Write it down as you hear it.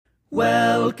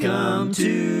Welcome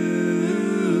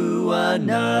to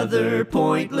another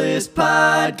pointless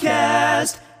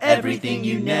podcast. Everything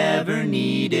you never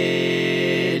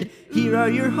needed. Here are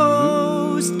your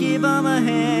hosts, give 'em a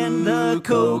hand, the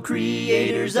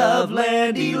co-creators of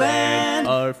Landyland.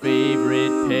 Our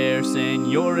favorite pair,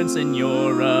 Senor and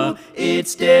Senora.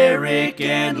 It's Derek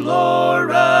and Laura.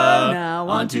 Now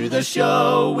onto the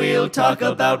show, we'll talk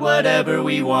about whatever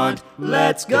we want.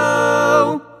 Let's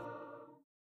go!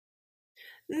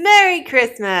 Merry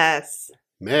Christmas!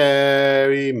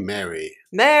 Merry, merry.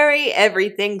 Merry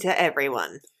everything to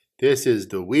everyone. This is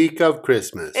the week of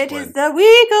Christmas. It is the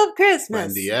week of Christmas.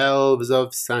 When the elves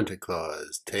of Santa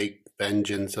Claus take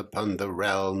vengeance upon the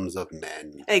realms of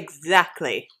men.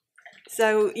 Exactly.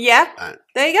 So, yeah,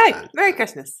 there you go. Merry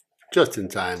Christmas. Just in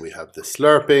time, we have the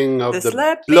slurping of the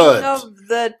slurping blood.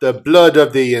 Of the blood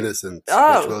of the innocent,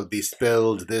 Oh. which will be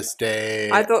spilled this day.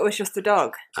 I thought it was just a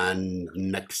dog. And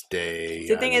next day.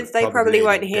 The thing and is, they probably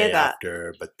won't the hear day that.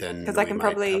 After, but then 'Cause I can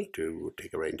probably- have to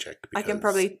take a rain check. I can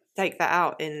probably take that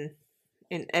out in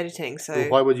editing. So, Well,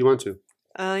 why would you want to?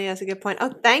 oh, yeah, that's a good point.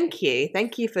 Oh, thank you.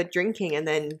 Thank you for drinking and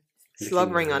then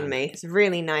slobbering on me. It's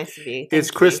really nice of you. Thank It's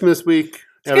you. Christmas week.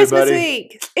 It's Everybody. Christmas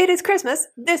week. It is Christmas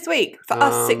this week. For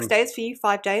us, 6 days. For you,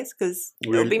 5 days. Because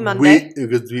it'll be Monday.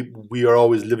 Because we are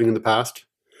always living in the past.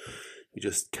 We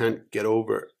just can't get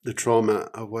over the trauma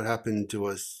of what happened to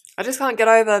us. I just can't get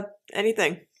over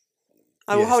anything.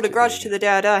 I will hold a grudge to the day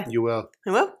I die. You will. I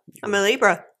will. I'm a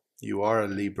Libra. You are a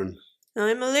Libran.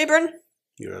 I'm a Libran.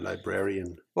 You're a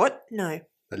librarian. What? No.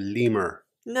 A lemur.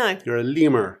 No. You're a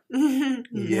lemur. No.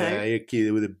 Yeah, you're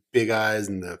cute with the big eyes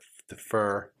and the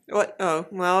fur. What? Oh,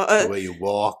 well. The way you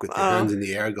walk with your hands in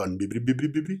the air going beep, beep, beep,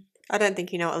 beep, beep, beep. I don't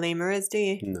think you know what a lemur is, do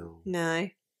you? No. No.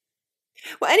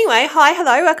 Well, anyway, hi,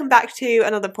 hello, welcome back to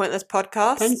another Pointless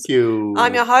podcast. Thank you.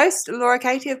 I'm your host, Laura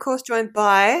Katie, of course, joined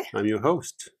by I'm your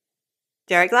host,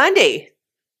 Derek Landy.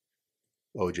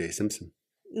 O.J. Simpson.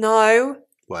 No.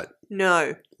 What?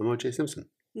 No. I'm O.J. Simpson.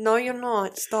 No, you're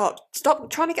not. Stop. Stop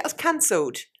trying to get us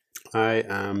cancelled. I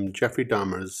am Jeffrey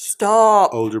Dahmer's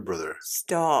Stop. older brother,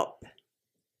 Stop.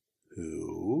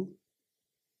 who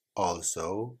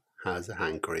also has a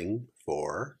hankering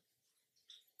for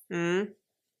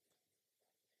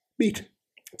meat.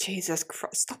 Jesus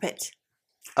Christ. Stop it.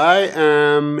 I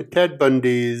am Ted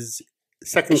Bundy's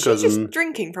second Is she cousin. just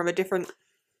drinking from a different...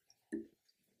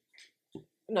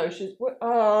 No, she's...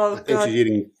 Oh, I think God. she's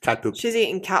eating cat poop. She's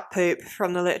eating cat poop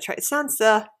from the litter tray.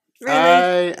 Sansa, really?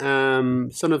 I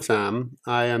am son of Sam.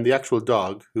 I am the actual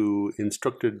dog who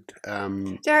instructed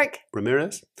Derek,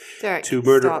 Ramirez Derek, to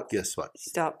murder. stop. Guess what?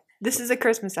 Stop. This is a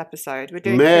Christmas episode. We're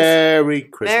doing Merry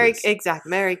Christmas.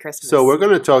 Merry Christmas. So we're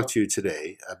going to talk to you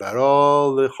today about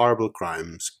all the horrible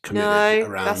crimes committed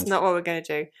around. That's not what we're going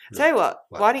to do. Tell you what,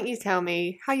 What? why don't you tell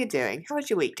me how you're doing? How was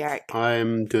your week, Derek?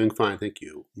 I'm doing fine, thank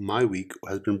you. My week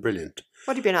has been brilliant.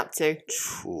 What have you been up to?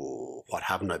 What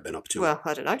haven't I been up to? Well,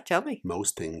 I don't know. Tell me.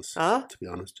 Most things, Oh, to be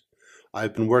honest.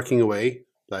 I've been working away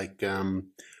like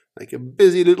a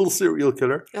busy little serial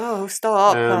killer, oh,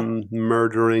 stop.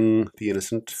 murdering the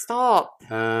innocent. Stop.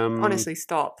 Honestly. Honestly,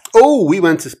 stop. Oh, we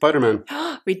went to Spider-Man.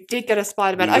 We did get a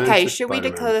Spider-Man. We went Okay, to should we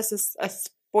Spider-Man. declare this a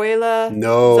spoiler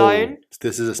No, zone?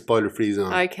 this is a spoiler-free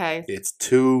zone. Okay. It's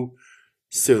too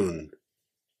soon.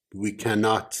 We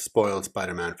cannot spoil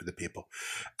Spider-Man for the people.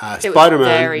 It was Spider-Man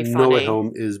very No Way funny.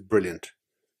 Home is brilliant.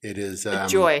 It is A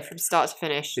joy from start to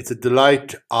finish. It's a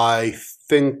delight. I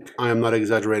think I am not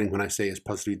exaggerating when I say it's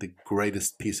possibly the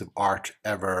greatest piece of art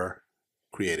ever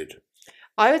created.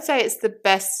 I would say it's the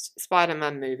best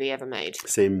Spider-Man movie ever made.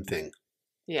 Same thing.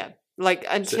 Yeah. Like,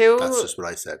 That's just what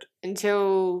I said.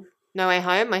 until No Way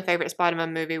Home, my favourite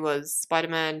Spider-Man movie was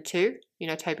Spider-Man 2. You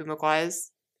know, Tobey Maguire's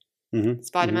Mm-hmm.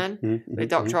 Spider-Man with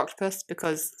Dr. Octopus,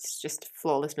 because it's just a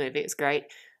flawless movie. It's great.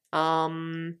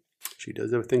 She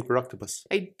does everything for octopus.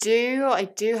 I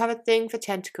do have a thing for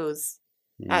tentacles.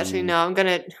 Actually, Mm.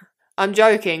 no, I'm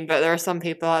joking, but there are some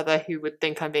people out there who would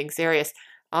think I'm being serious.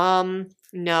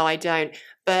 No, I don't.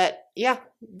 But yeah,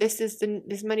 this is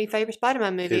my new favourite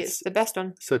Spider-Man movie. It's the best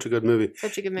one. Such a good movie.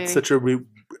 Such a good movie. It's such a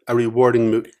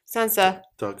rewarding movie. Sansa,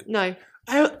 Dog. no.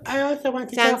 I also want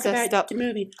to talk Sansa, about stop. the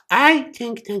movie. Thank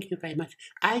you very much.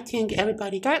 I think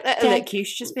everybody... Don't let her lick you.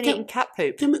 She's just been eating cat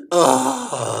poop.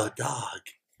 Oh, dog.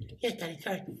 Yes, Daddy,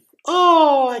 sorry.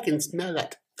 Oh, I can smell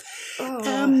it.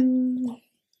 Oh.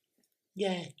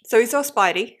 Yeah. So we saw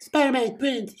Spidey. Spider-Man is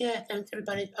brilliant. Yeah, thanks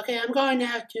everybody. Okay, I'm going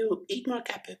now to eat more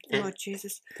cat poop. Oh,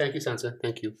 Jesus. Thank you, Sansa.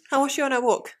 Thank you. How was she on her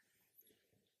walk?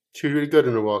 She was really good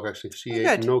in her walk, actually. She ate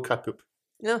good. no cat poop.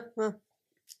 No. Oh.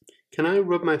 Can I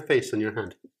rub my face on your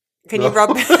hand? Can No. you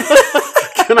rub...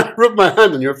 Can Can I rub my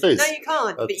hand on your face? No, you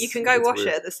can't. But you can go That's wash weird.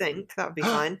 it at the sink. That would be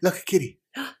fine. Look, a kitty.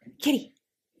 Kitty.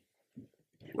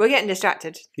 We're getting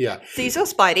distracted. Yeah. So you saw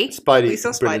Spidey. Spidey. We saw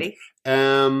Spidey.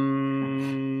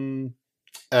 Brilliant.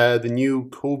 The new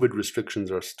COVID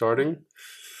restrictions are starting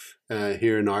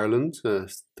here in Ireland,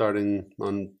 starting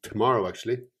on tomorrow,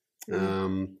 actually.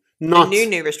 Not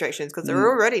new restrictions, because there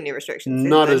are already new restrictions.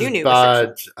 not They're as new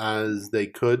bad as they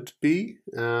could be.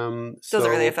 Doesn't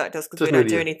really affect us because we doesn't don't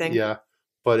do really- anything. Yeah,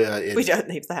 but We don't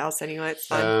leave the house anyway. It's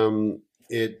fine.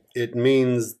 it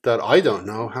means that I don't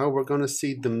know how we're going to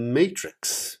see the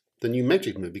Matrix, the new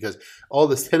Matrix movie, because all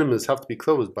the cinemas have to be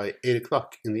closed by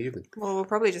 8:00 in the evening. Well, we'll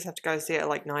probably just have to go see it at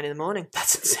like 9 in the morning.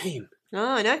 That's insane.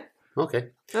 Oh, I know. Okay.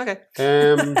 Okay.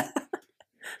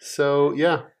 So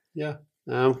yeah.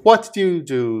 What did you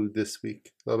do this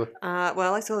week, Lola?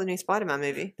 Well, I saw the new Spider-Man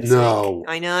movie. This No. week.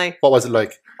 I know. What was it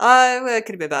like? Oh, well, it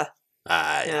could have been better.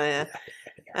 Yeah.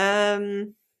 Yeah.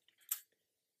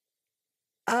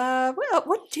 Well,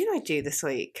 what did I do this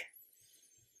week?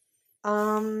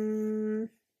 I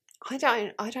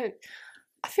don't.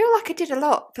 I feel like I did a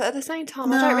lot, but at the same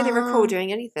time, I don't really recall No.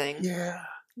 doing anything. Yeah.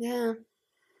 Yeah.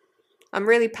 I'm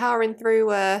really powering through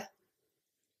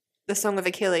The Song of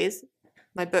Achilles,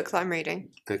 my book that I'm reading.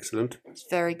 Excellent. It's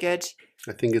very good.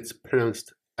 I think it's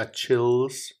pronounced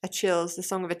Achilles. Achilles, The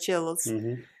Song of Achilles.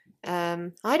 Mm-hmm.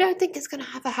 I don't think it's going to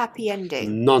have a happy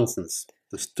ending. Nonsense.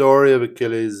 The story of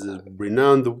Achilles is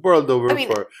renowned the world over I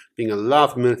mean- for being a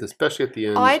laugh a minute, especially at the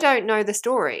end. I don't know the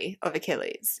story of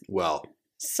Achilles, Well,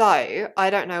 so I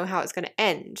don't know how it's going to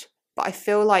end. But I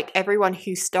feel like everyone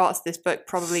who starts this book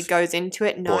probably goes into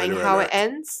it knowing Spoiler how alert. it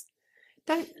ends.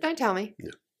 Don't tell me.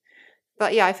 Yeah.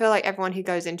 But yeah, I feel like everyone who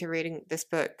goes into reading this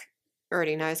book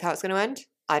already knows how it's going to end.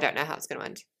 I don't know how it's going to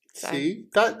end. So. see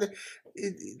that.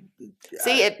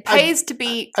 See, it pays to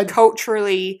be a-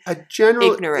 culturally A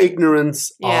general Ignorant.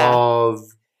 ignorance Yeah. of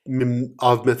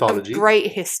of mythology.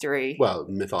 great history. Well,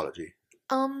 mythology.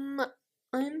 I'm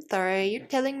sorry. You're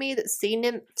telling me that sea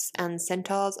nymphs and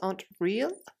centaurs aren't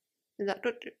real? Is that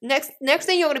what, next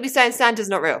thing you're going to be saying Santa's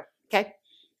not real? Okay,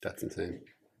 That's insane.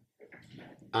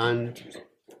 And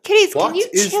kitties, What can you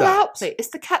is chill that? out, please? It's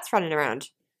the cats running around.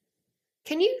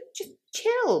 Can you just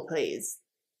chill, please?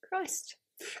 Christ.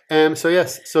 so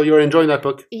yes, so you're enjoying that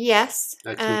book. Yes.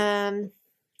 Excellent.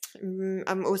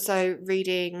 I'm also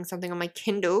reading something on my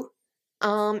Kindle.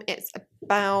 It's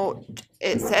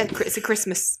a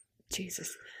Christmas.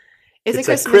 Jesus. It's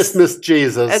a Christmas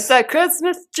Jesus. It's a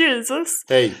Christmas Jesus.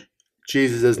 Hey,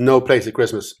 Jesus has no place at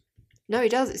Christmas. No, he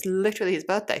does. It's literally his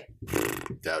birthday.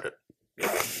 Doubt it.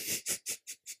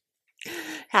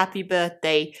 Happy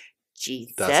birthday,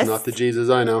 Jesus. That's not the Jesus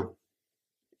I know.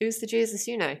 Who's the Jesus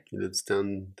you know? He lives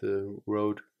down the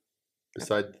road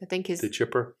beside I think the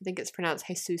chipper. it's pronounced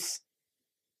Jesus.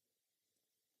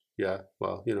 Yeah,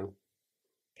 well,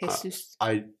 Jesus.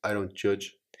 I don't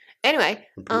judge Anyway,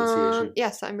 on pronunciation.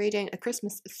 yes, I'm reading a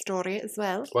Christmas story as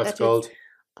well. What's That it called?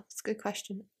 That's a good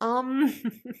question.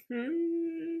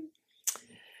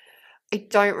 I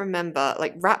don't remember,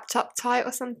 like Wrapped Up Tight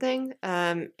or something.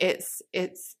 It's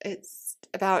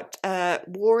about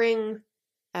warring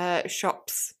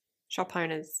shop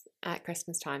owners at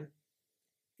Christmas time.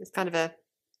 It's kind of a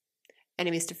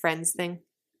enemies to friends thing.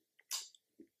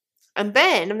 And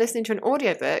then I'm listening to an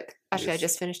audiobook. Actually, Yes. I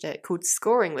just finished it, called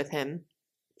Scoring with Him.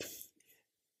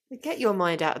 Get your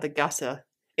mind out of the gutter.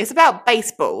 It's about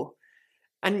baseball.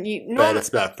 And you But normally, it's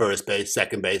about first base,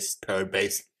 second base, third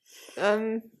base.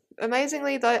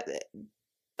 amazingly,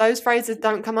 those phrases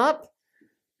don't come up.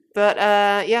 But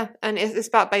yeah, and it's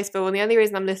about baseball. And the only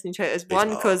reason I'm listening to it is one,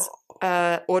 because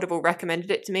Audible recommended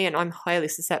it to me, and I'm highly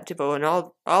susceptible, and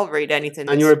I'll read anything. And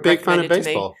that's you're a big fan of recommended to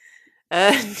me. baseball.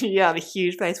 Yeah, I'm a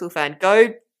huge baseball fan.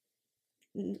 Go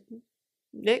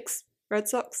Knicks, Red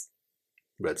Sox,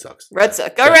 Red Sox. Red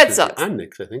Sox. Go Red Definitely. Sox. And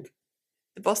Knicks, I think.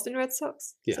 The Boston Red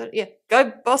Sox. Is Yeah. that- yeah.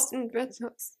 Go Boston Red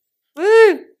Sox.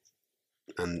 Woo!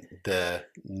 And the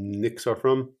Knicks are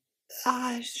from.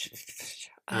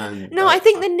 And No, I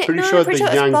think the I'm Knicks. pretty No, sure I'm pretty the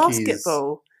sure that's Yankees-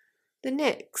 basketball. The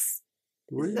Knicks.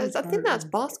 Really? I think that's The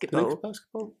basketball. Knicks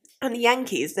basketball And the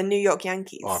Yankees, the New York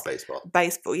Yankees. or baseball.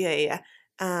 Baseball, yeah.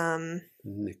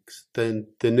 Knicks. Then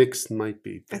the Knicks might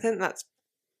be. I think that's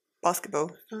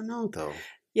basketball. I don't know though.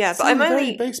 Yeah, but Sounds I'm very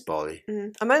only baseball-y.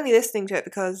 I'm only listening to it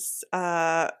because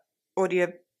Audible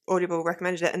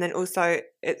recommended it, and then also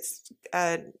it's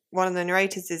one of the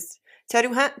narrators is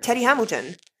Teddy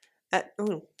Hamilton.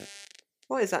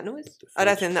 What is that noise? I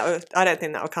don't think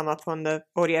that will come up on the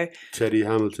audio. Teddy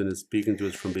Hamilton is speaking to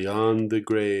us from beyond the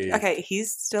grave. Okay,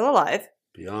 he's still alive.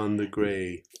 Beyond the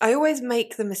grey. I always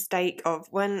make the mistake of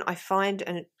when I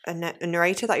find a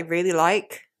narrator that I really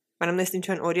like when I'm listening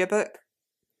to an audiobook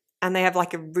and they have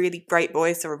like a really great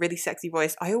voice or a really sexy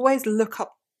voice, I always look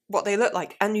up what they look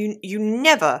like. And you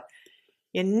never.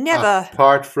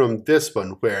 Apart from this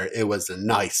one where it was a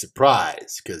nice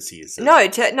surprise because he's... No, I'm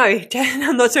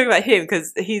not talking about him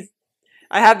because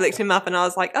I have looked him up and I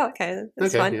was like, oh, okay,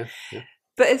 that's fine. Yeah.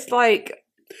 But it's like...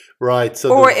 Right, so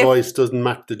the voice doesn't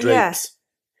match the drapes.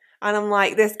 Yeah. And I'm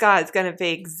like, this guy is going to be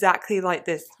exactly like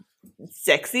this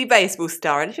sexy baseball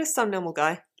star. And it's just some normal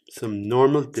guy. Some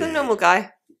normal dude. Some normal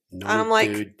guy. Normal and I'm like,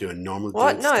 dude doing normal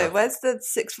what? dude No, stuff. where's the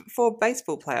 6'4"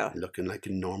 baseball player? Looking like a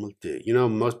normal dude. You know,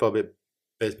 most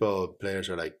baseball players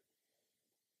are like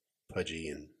pudgy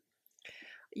and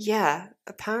Yeah,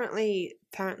 apparently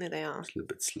they are. a little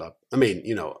bit slop. I mean,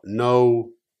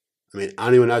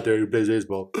 anyone out there who plays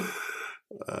baseball,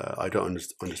 I don't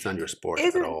understand your sport at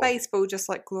all. Isn't baseball just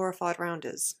like glorified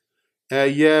rounders?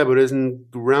 Yeah, but isn't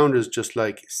rounders just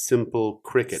like simple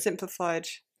cricket? Simplified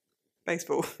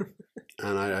baseball.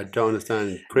 And I don't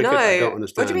understand cricket. No, I don't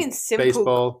understand what do you mean simple?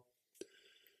 baseball.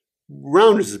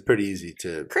 Rounders is pretty easy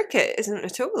to... Cricket isn't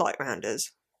at all like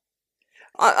rounders.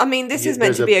 I mean, this is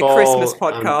meant There's to be a ball Christmas and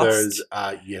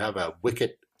podcast. you have a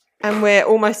wicket And we're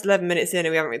almost 11 minutes in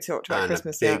and we haven't really talked about and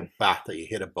Christmas a big yet. bat that you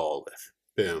hit a ball with.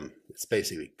 Boom. It's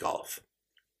basically golf.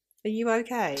 Are you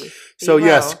okay? So you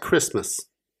yes, well? Christmas.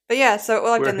 But yeah, so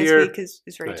all I've We're done this here- week is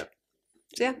read. Oh, yeah.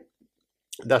 So yeah,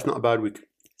 That's not a bad week.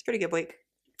 it's a pretty good week.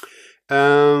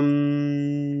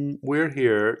 We're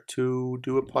here to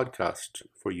do a podcast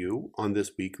for you on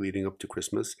this week leading up to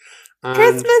Christmas. And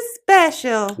Christmas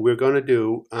special. we're going to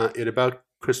do it about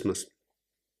Christmas.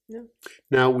 Yeah.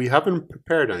 Now, we haven't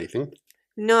prepared anything.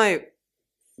 No,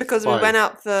 because Why? we went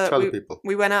out for Tell the people.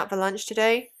 we went out for lunch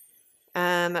today,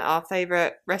 at our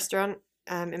favourite restaurant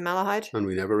in Malahide. And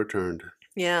we never returned.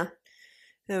 Yeah.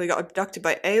 Then we got abducted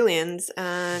by aliens,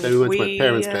 and Then we went to my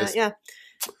parents' place. Yeah,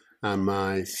 And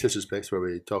my sister's place where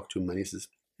we talked to my nieces.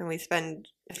 and we spend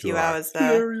a who few are hours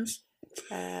there. hilarious.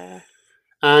 And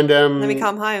And then we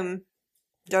come home.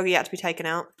 Doggy had to be taken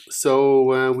out.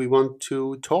 so we want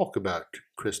to talk about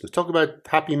Christmas. Talk about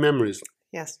happy memories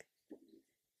Yes.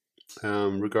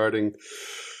 regarding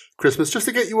Christmas, just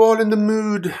to get you all in the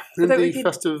mood, in thought we the could-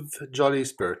 festive, jolly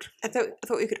spirit. I thought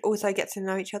we could also get to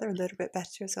know each other a little bit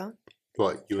better as well.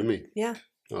 What, you and me? Yeah,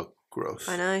 Oh, gross.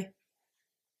 I know.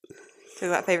 Talk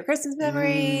about favourite Christmas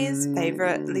memories,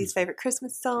 least favourite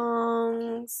Christmas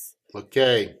songs.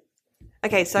 Okay.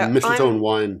 Okay, so Mistletoe I'm and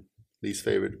wine, least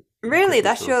favorite. really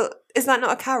Christmas that's is that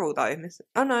not a carol though?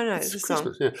 Oh no, it's a song.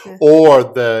 Christmas, yeah. Yeah. Or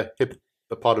the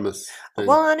hippopotamus. I thing.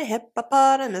 want a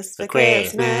hippopotamus for For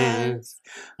Christmas.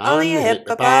 Only a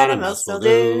hippopotamus will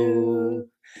do.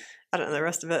 I don't know the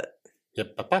rest of it. You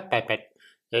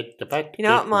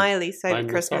know what my least favourite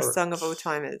Christmas Dinosaur. song of all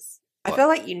time is? I What? feel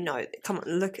like you know. Come on,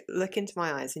 look into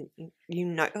my eyes and you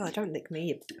know. Oh, don't lick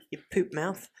me, you poop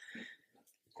mouth.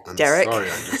 I'm Derek. sorry, I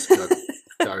just got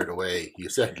carried away. You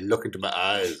said look into my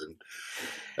eyes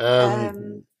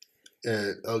and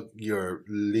your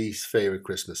least favorite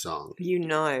Christmas song. You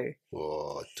know.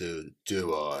 Oh,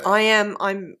 do I?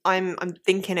 I'm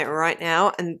thinking it right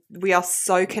now, and we are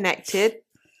so connected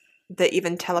that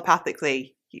even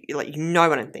telepathically, you know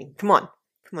what I'm thinking. Come on,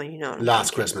 you know. What I'm Last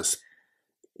thinking. Christmas.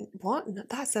 What?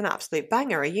 That's an absolute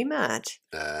banger. Are you mad?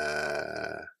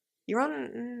 Uh, You're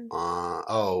on.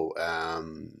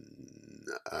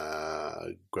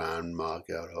 Grandma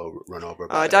got run over. Oh,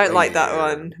 by I a don't like that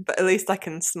reindeer. one, but at least I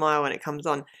can smile when it comes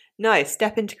on. No,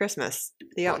 Step Into Christmas,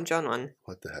 the Elton John one.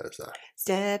 What the hell is that?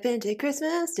 Step into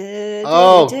Christmas.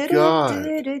 Oh, God.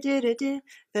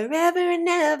 Forever and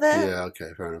ever. Yeah, okay,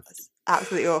 fair enough.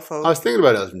 Absolutely awful. I was thinking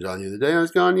about Elton John the other day. I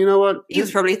was going, you know what? He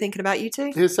was probably thinking about you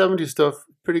too. His 70s stuff,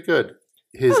 pretty good.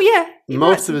 His Oh yeah. he wrote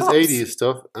most some of his bops. 80s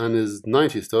stuff and his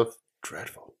 90s stuff,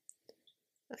 dreadful.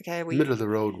 Okay, Middle of the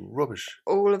road rubbish.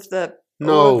 all of the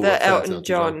No, offense, Elton Elton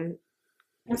John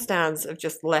stands have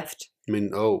just left. I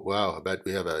mean, oh wow, I bet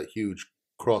we have a huge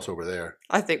crossover there.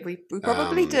 I think we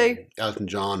probably do. Elton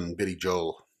John and Billy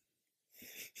Joel.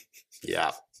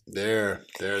 Yeah, they're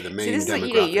the main See, this is what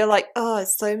you demographic. do. You're like, oh,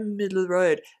 it's so middle of the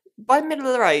road. By middle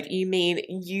of the road, you mean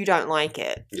you don't like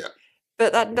it. Yeah.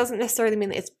 But that doesn't necessarily mean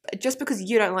that it's just because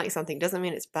you don't like something doesn't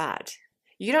mean it's bad.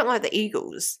 You don't like the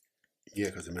Eagles. Yeah,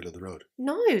 because they're middle of the road.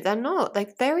 No, they're not.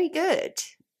 They're very good.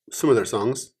 Some of their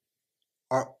songs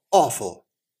are awful.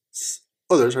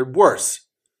 Others are worse.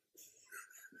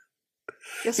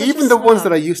 You're such Even a the ones that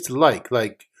snob. I used to like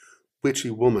Witchy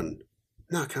Woman.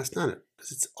 No, I can't stand it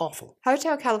because it's awful.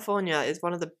 Hotel California is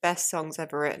one of the best songs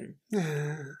ever written.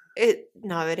 Yeah. It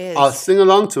is. I'll sing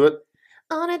along to it.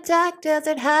 On a dark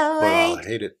desert but highway, I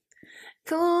hate it.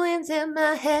 cool winds in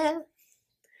my hair,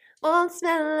 warm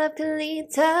smell of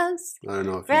colitas, I don't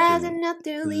know if you rising can up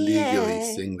through the legally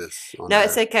air. sing this. On No,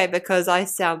 it's air. okay because I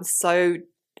sound so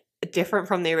different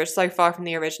from the original, so far from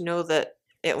the original that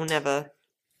it will never.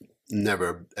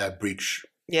 Never breach.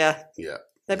 Yeah, Yeah.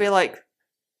 they'd be like,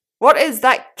 "What is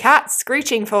that cat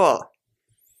screeching for?"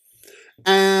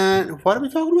 And what are we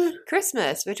talking about?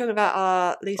 Christmas. We're talking about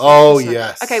our least. Oh, favorite Christmas song.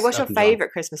 yes, Okay, what's your Elton John.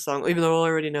 favorite Christmas song? Even though I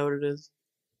already know what it is.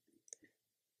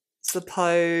 It's the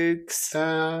Pogues.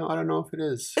 I don't know if it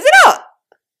is. Is it not?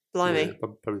 Blimey. Yeah,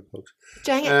 probably close.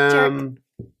 Dang it,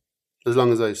 jerk. As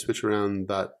long as I switch around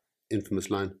that infamous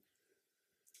line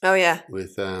Oh yeah.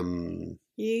 with You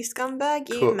scumbag,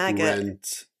 you cut maggot.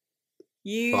 rent,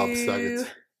 You Bob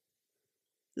Saget.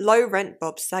 low rent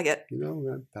Bob Saget. You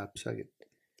know, Bob Saget.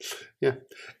 Yeah.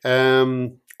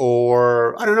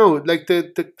 Or I don't know, like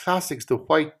the classics. The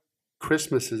White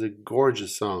Christmas is a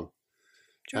gorgeous song.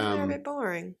 Do you think they're a bit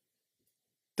boring?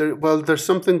 There's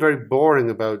something very boring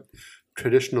about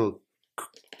traditional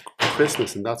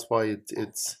Christmas, and that's why it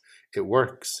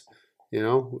works. You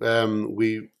know,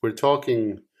 we were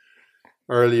talking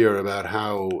earlier about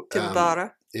how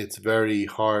Timbara. it's very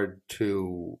hard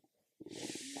to.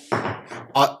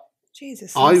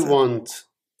 Jesus. I Sansa. want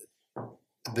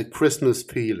the Christmas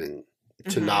feeling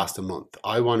to Mhm. last a month.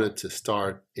 I want it to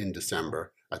start in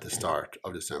December, at the start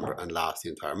of December, and last the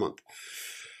entire month.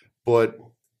 But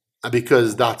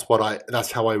because that's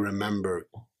how I remember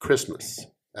Christmas.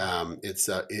 It's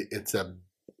a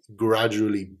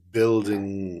gradually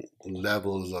building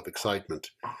levels of excitement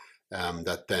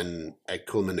that then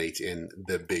culminate in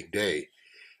the big day.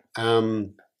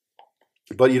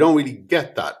 But you don't really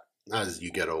get that as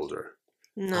you get older.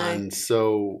 No. And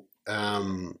so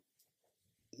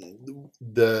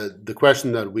the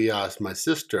question that we asked my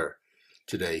sister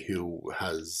today, who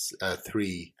has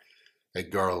three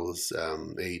girls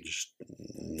aged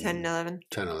 10 and 11.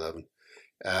 10 and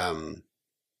 11.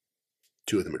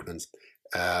 Two of them are twins.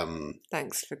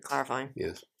 Thanks for clarifying.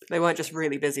 Yes. They weren't just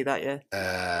really busy that year.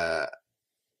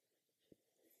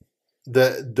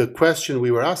 The question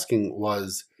we were asking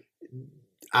was,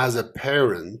 as a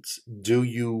parent, do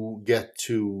you get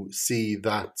to see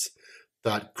that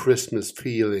Christmas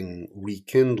feeling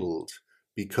rekindled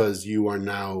because you are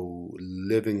now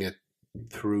living it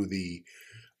through the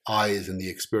eyes and the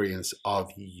experience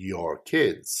of your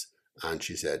kids? And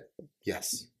she said,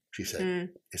 yes. She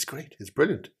said, it's great. It's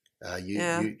brilliant.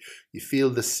 You feel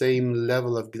the same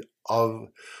level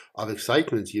of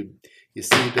excitement. You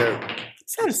see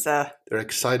Sansa. their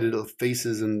excited little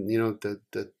faces, and you know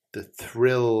the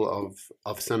thrill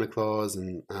of Santa Claus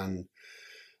and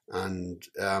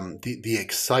the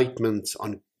excitement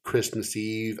on Christmas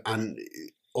Eve, and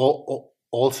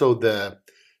also the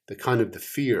kind of the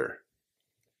fear.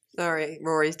 Sorry,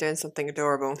 Rory's doing something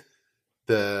adorable.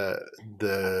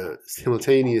 The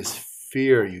simultaneous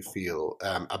fear you feel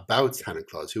about Santa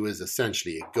Claus, who is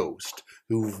essentially a ghost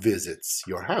who visits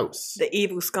your house. The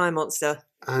evil sky monster.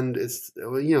 And it's,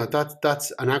 you know,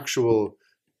 that's an actual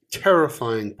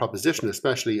terrifying proposition,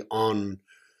 especially on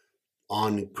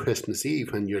Christmas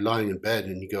Eve when you're lying in bed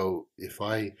and you go, if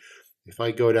I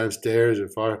go downstairs,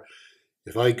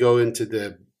 if I go into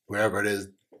the wherever it is,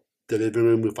 the living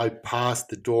room, if I pass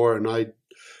the door and I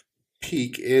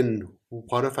peek in,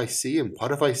 what if I see him?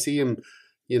 What if I see him,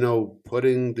 you know,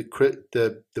 putting the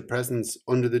presents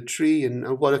under the tree?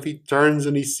 And what if he turns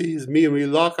and he sees me and we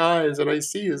lock eyes and I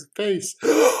see his face?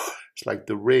 It's like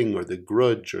The Ring or The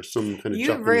Grudge or some kind of You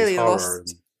Japanese really horror.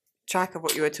 lost track of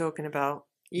what you were talking about.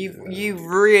 You've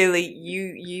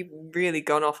really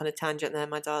gone off on a tangent there,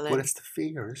 my darling. Well, it's the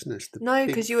fear, isn't it? It's the No, big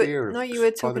because you fear were of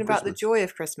talking Father about the Christmas. joy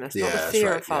of Christmas, not the that's fear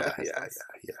right. of Father Yeah. Christmas.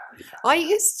 I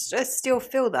used to still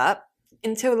feel that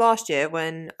until last year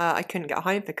when I couldn't get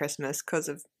home for Christmas because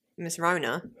of Miss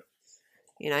Rona.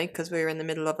 You know, because we were in the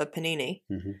middle of a panini,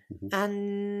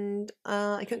 and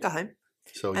I couldn't go home.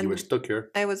 So you And were stuck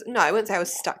here. I wouldn't say I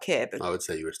was stuck here, but I would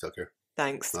say you were stuck here.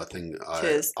 thanks.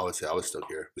 Cheers. I would say I was stuck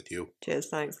here with you. Cheers,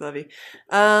 thanks, love you.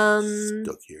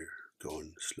 Stuck here,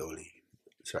 going slowly.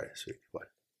 Sorry, what?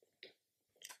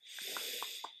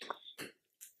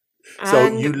 So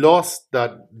and you lost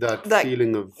that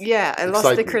feeling of yeah, I lost the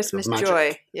excitement, of Christmas magic.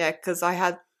 joy. Yeah, because I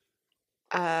had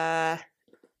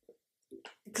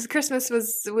because Christmas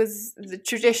was the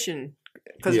tradition.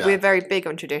 Because Yeah. we're very big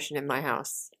on tradition in my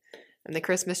house, and the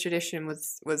Christmas tradition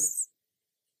was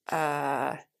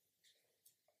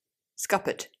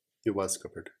scuppered. It was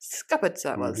scuppered. Scuppered,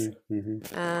 so it was.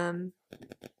 Mhm.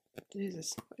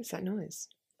 Jesus, what is that noise?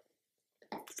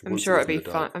 I'm Once sure it it'd be was in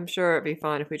the fine. dog. I'm sure it'd be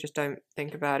fine if we just don't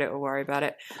think about it or worry about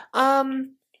it.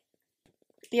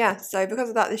 Yeah. So because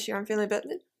of that, this year I'm feeling a bit.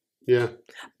 Yeah.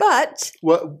 But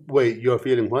What? Wait, you're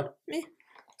feeling what?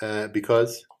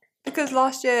 Because because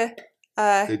last year,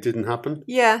 it didn't happen.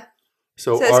 yeah.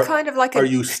 So, So it's kind of like are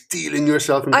you steeling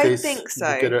yourself in I case think you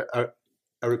so. get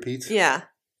a repeat? Yeah.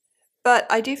 But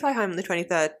I do fly home on the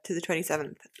 23rd to the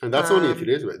 27th. And that's only a few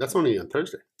days away. That's only on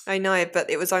Thursday. I know, but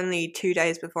it was only 2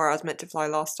 days before I was meant to fly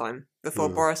last time. Before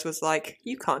Boris was like,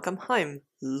 "You can't come home,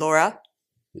 Laura."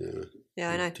 Yeah.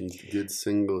 Yeah, I know. He did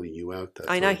single you out that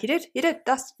I know, time. he did. He did.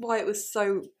 That's why it was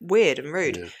so weird and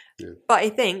rude. Yeah. But I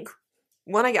think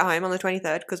when I get home on the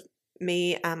 23rd, because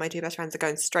me and my 2 best friends are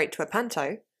going straight to a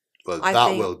panto. Well, I that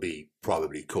think- will be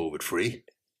probably COVID free.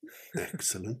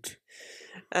 Excellent.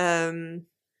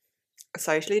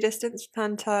 Socially distanced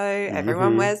panto.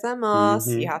 Everyone wears their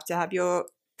masks. You have to have your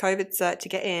COVID cert to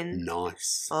get in.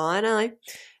 Nice. I know.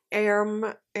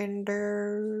 And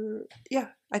yeah,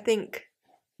 I think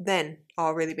then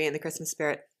I'll really be in the Christmas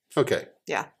spirit. Okay.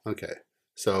 Yeah. Okay.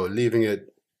 So leaving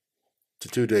it to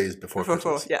 2 days before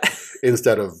Christmas yeah.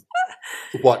 instead of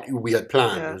what we had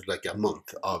planned. Yeah. It was like a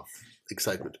month of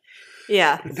excitement.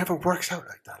 Yeah. But it never works out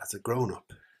like that as a grown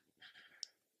up.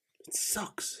 It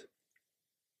sucks.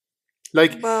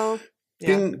 Like Well,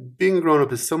 yeah. being a grown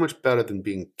up is so much better than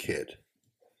being a kid,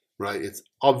 right? It's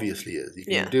obviously is. You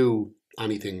can Yeah. do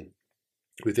anything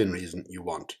within reason you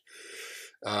want.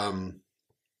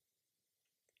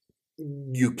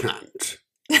 You can't.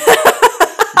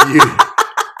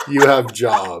 You have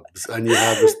jobs and you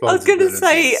have I was gonna responsibilities.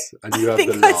 say, and you I have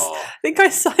think the I law. think I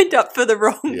signed up for the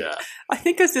wrong. Yeah, I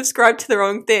think I subscribed to the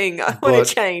wrong thing. I want But-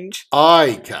 to change.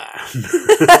 I can.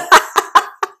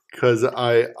 Because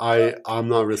I'm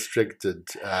not restricted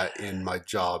in my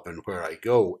job and where I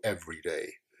go every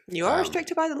day. You are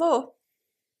restricted by the law.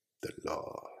 The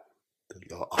law.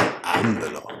 I am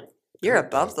the law. You're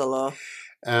above the law.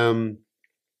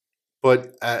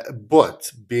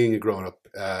 But being a grown up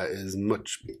is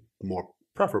much more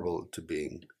preferable to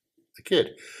being a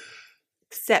kid,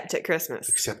 Except at Christmas.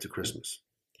 except at Christmas,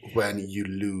 when you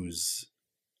lose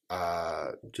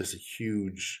just a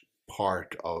huge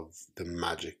part of the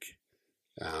magic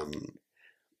of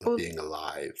Well, being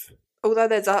alive. Although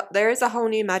there is a whole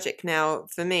new magic now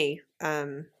for me,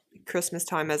 Christmas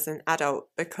time as an adult,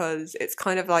 because it's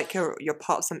kind of like you're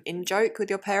part of some in-joke with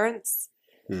your parents.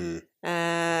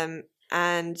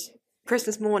 And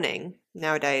Christmas morning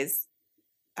nowadays,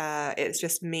 it's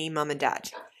just me, mum, and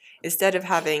dad. Instead of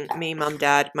having me, mum,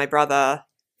 dad, my brother,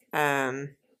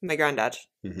 my granddad,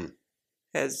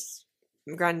 because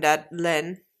granddad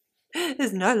Len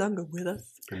is no longer with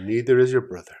us. And neither is your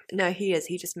brother. No, he is.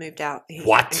 He just moved out.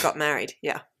 What? And got married.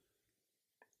 Yeah.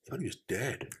 I thought he was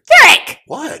dead. Derek!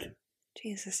 What?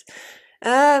 Jesus.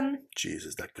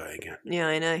 Jesus, that guy again. Yeah,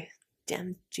 I know.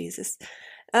 Damn Jesus.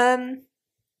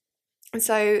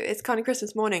 So it's kind of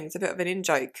Christmas morning. It's a bit of an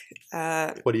in-joke.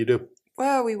 What do you do?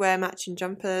 Well, we wear matching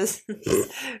jumpers.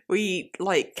 We eat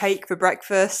like cake for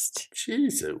breakfast.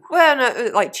 Jesus. Well,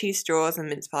 no, like cheese straws and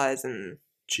mince pies and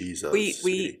Jesus.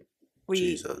 we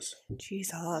Jesus.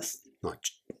 Jesus.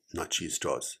 Not cheese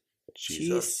straws.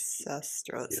 Jesus. Jesus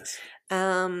straws. Yes.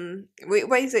 We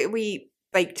basically we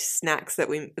baked snacks that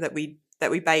we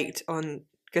baked on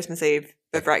Christmas Eve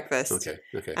for breakfast. Okay.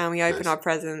 And we open Nice. our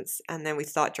presents and then we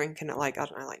start drinking at like, I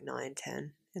don't know, like 9,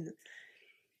 10.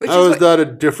 How is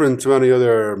that different to any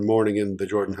other morning in the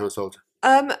Jordan household?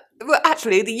 Well,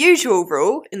 actually, the usual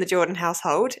rule in the Jordan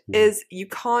household is you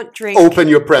can't drink. Open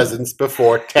your presents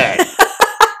before 10.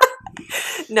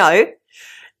 No.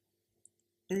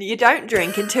 You don't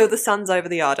drink until the sun's over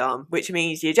the yardarm, which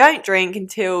means you don't drink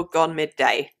until gone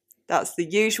midday. That's the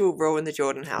usual rule in the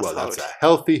Jordan household. Well, that's a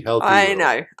healthy I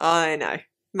rule. know.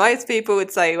 Most people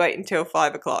would say wait until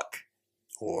 5 o'clock.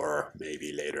 Or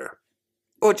maybe later.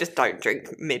 Or just don't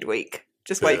drink midweek.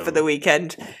 Just wait for the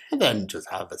weekend. And then just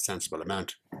have a sensible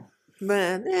amount.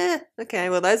 But, okay,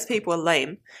 well, those people are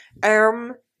lame.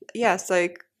 Yeah, so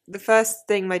the first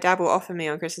thing my dad will offer me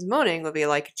on Christmas morning will be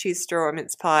like a cheese straw, a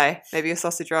mince pie, maybe a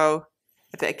sausage roll,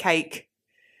 a bit of cake,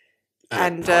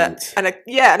 and a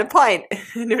pint.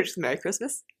 Which is Merry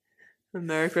Christmas.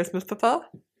 Merry Christmas, Papa.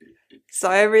 So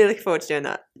I really look forward to doing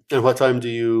that. And what time do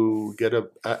you get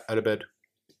up out of bed?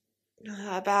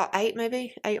 About 8,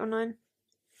 maybe 8 or 9.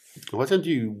 What time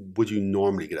would you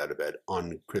normally get out of bed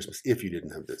on Christmas if you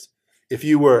didn't have this? If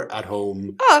you were at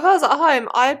home. Oh, if I was at home,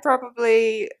 I'd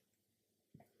probably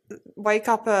wake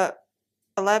up at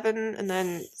 11 and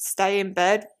then stay in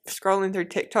bed scrolling through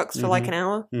TikToks for like an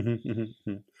hour.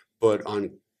 But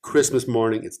on Christmas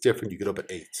morning, it's different. You get up at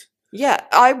 8. Yeah,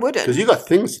 I wouldn't. Because you got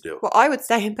things to do. Well, I would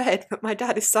stay in bed, but my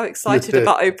dad is so excited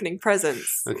about opening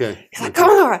presents. Okay. He's like, come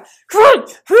on, Laura, come on.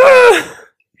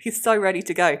 He's so ready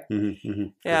to go.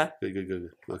 Yeah.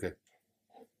 Good. Okay.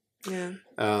 Yeah.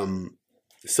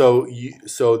 So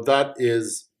that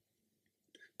is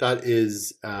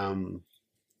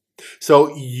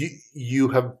so you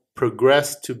have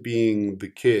progressed to being the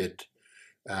kid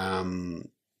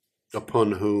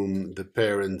upon whom the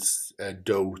parents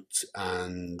dote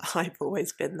and I've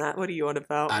always been that. What are you on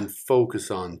about? and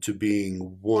focus on, to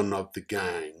being one of the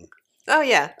gang, Oh,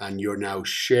 yeah. and you're now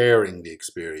sharing the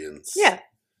experience. Yeah.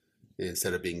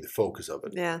 Instead of being the focus of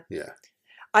it. Yeah. Yeah.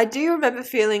 I do remember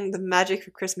feeling the magic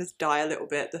of Christmas die a little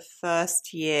bit the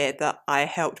first year that I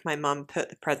helped my mum put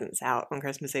the presents out on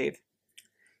Christmas Eve.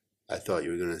 I thought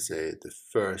you were going to say the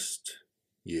first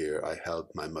year I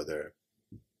helped my mother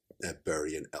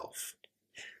bury an elf.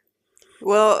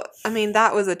 Well, I mean,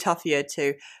 that was a tough year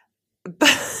too.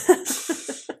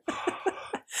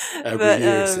 Every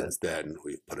year since then,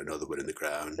 we've put another one in the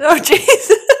ground. Oh,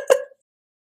 jeez.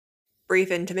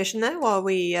 Brief intermission there while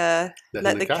we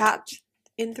let the cat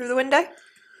in through the window.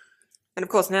 And of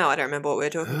course, now I don't remember what we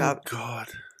were talking about. God.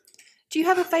 Do you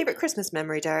have a favourite Christmas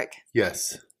memory, Derek?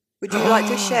 Yes. Would you like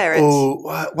to share it?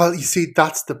 Oh, well, you see,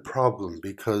 that's the problem,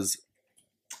 because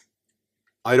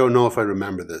I don't know if I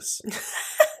remember this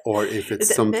or if it's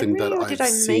Is it something memory, that or I've did I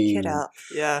seen make it up?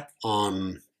 Yeah.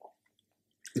 on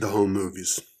the home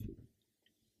movies.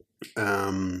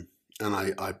 And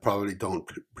I probably don't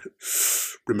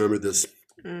remember this.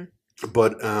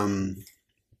 But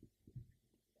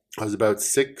I was about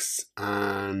 6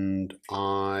 and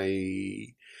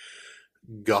I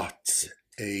got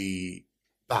a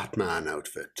Batman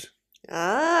outfit.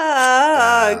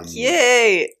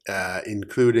 Cute.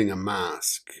 Including a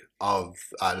mask of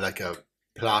like a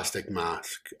plastic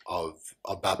mask of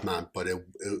Batman, but it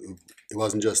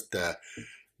wasn't just the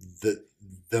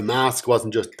mask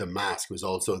wasn't just the mask, it was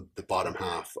also the bottom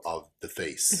half of the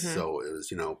face. So it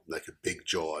was, like a big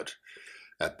jawed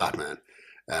Batman.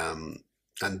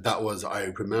 And that was,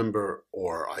 I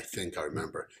think I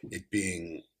remember it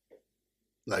being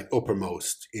like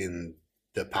uppermost in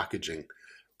the packaging.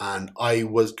 And I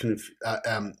was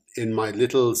in my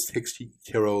little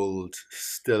 6-year-old,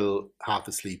 still half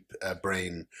asleep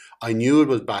brain, I knew it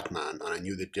was Batman, and I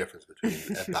knew the difference between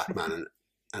Batman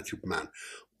and Superman.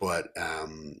 But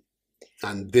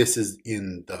and this is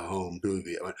in the home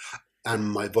movie, and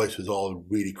my voice was all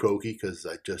really croaky because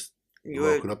I just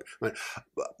woken up. I went,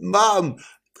 Mom,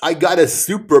 I got a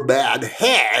Superman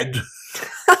head.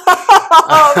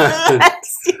 Oh,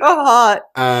 bless your heart.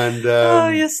 And oh,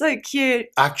 you're so cute.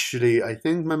 Actually, I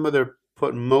think my mother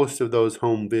put most of those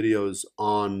home videos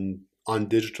on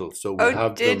digital, so we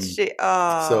have them. Did she?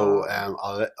 Oh. So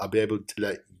I'll be able to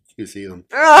let you see them.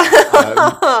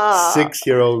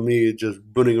 6-year-old me just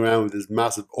running around with this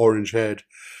massive orange head.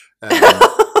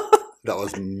 That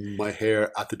was my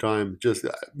hair at the time. Just,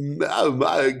 oh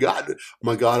my God.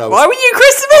 Why were you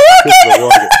Christopher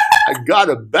Walken? I got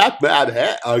a Batman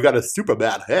head. I got a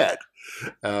Superman head.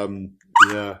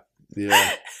 Yeah.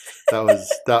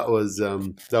 That was.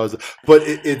 But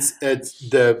it's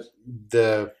the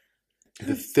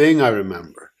thing I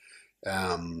remember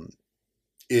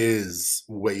is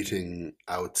waiting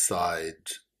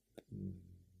outside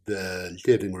the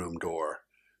living room door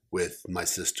with my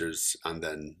sisters and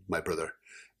then my brother.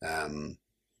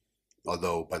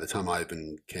 Although by the time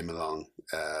Ivan came along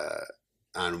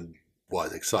and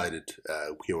was excited,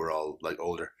 we were all like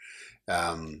older.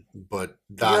 But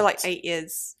that, you were like 8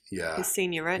 years. Yeah. His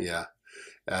senior, right? Yeah.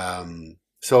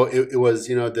 So it was,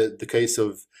 the case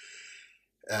of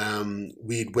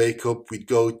we'd wake up, we'd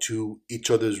go to each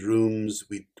other's rooms,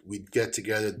 we'd get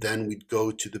together, then we'd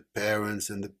go to the parents,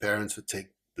 and the parents would take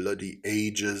bloody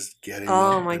ages getting up.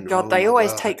 Oh my God, they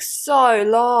always take so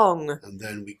long. And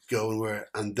then we go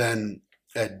and then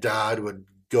Dad would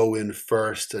go in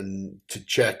first and to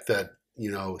check that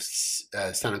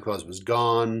Santa Claus was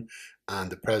gone and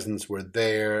the presents were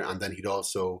there, and then he'd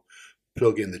also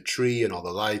plug in the tree and all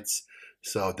the lights.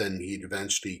 So then he'd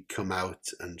eventually come out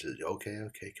and just, okay,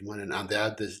 come on in. And they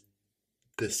had the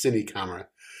cine camera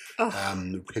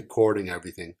recording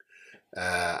everything.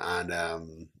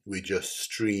 And we just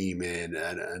stream in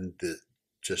and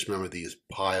just remember these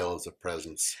piles of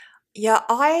presents. Yeah,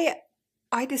 I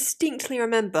distinctly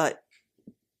remember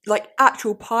like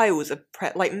actual piles of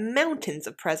like mountains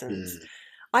of presents.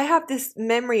 I have this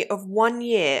memory of one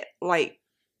year, like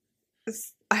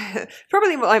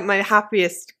probably like one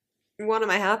of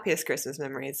my happiest Christmas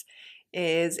memories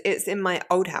is it's in my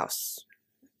old house.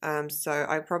 So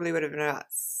I probably would have been about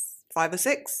 5 or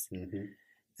 6.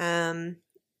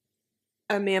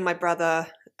 me and my brother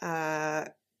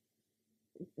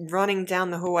running down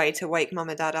the hallway to wake mum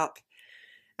and dad up,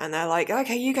 and they're like,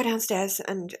 "Okay, you go downstairs,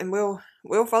 and we'll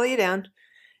follow you down."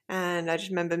 And I just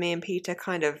remember me and Peter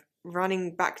kind of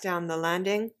running back down the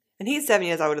landing, and he's 7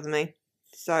 years older than me,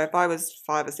 so if I was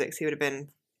 5 or 6, he would have been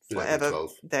 11, whatever.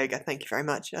 12. There you go. Thank you very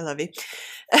much. I love you.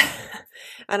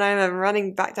 And I remember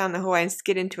running back down the hallway and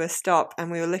skidding to a stop,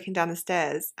 and we were looking down the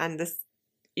stairs, and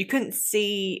you couldn't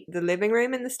see the living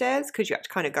room in the stairs because you had to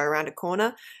kind of go around a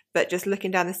corner, but just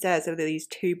looking down the stairs, there were these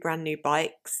 2 brand new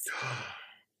bikes,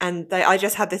 and I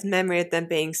just had this memory of them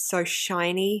being so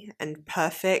shiny and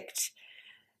perfect.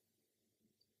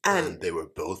 And they were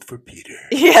both for Peter.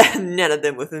 Yeah, none of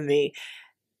them were for me.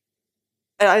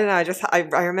 I don't know,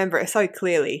 I remember it so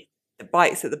clearly. The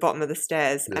bikes at the bottom of the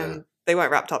stairs, Yeah. and they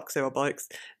weren't wrapped up because they were bikes,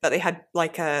 but they had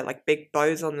like big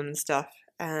bows on them and stuff.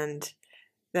 And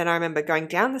then I remember going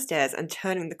down the stairs and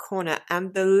turning the corner,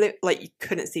 and you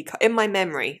couldn't see in my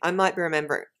memory. I might be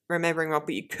remembering wrong,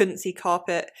 but you couldn't see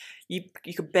carpet. You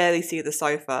could barely see the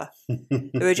sofa.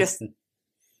 They were just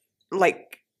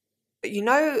like,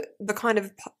 the kind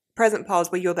of present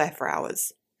piles where you're there for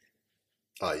hours.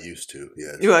 I used to,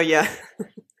 yes. Well, yeah.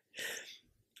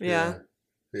 Yeah.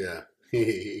 Yeah.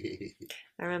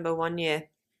 I remember one year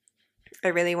I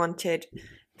really wanted,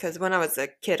 because when I was a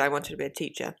kid I wanted to be a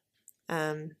teacher,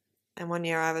 and one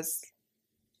year I was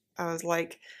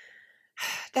like,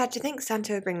 "Dad, do you think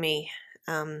Santa would bring me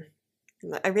I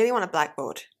really want a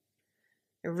blackboard.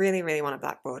 I really, really want a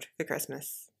blackboard for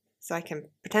Christmas, so I can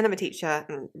pretend I'm a teacher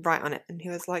and write on it." And he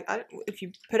was like, "If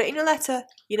you put it in a letter,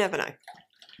 you never know."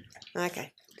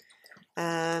 Okay.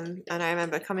 And I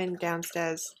remember coming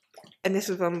downstairs, and this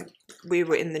was when we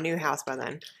were in the new house by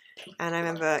then, and I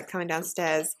remember coming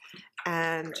downstairs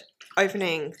and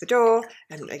opening the door,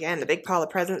 and again the big pile of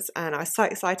presents, and I was so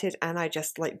excited, and I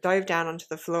just dove down onto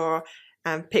the floor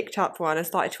and picked up one and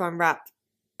started to unwrap,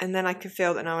 and then I could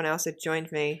feel that no one else had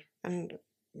joined me, and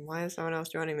why is no one else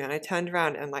joining me? And I turned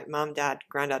around, and Mum, Dad,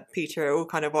 Grandad, Peter are all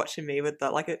kind of watching me with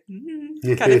that kind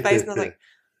of face, and I was like,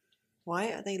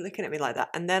 why are they looking at me like that?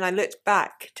 And then I looked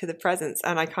back to the presents,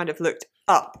 and I kind of looked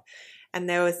up, and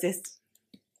there was this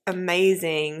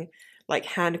amazing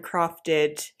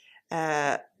handcrafted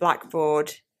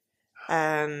blackboard,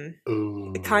 kind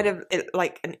of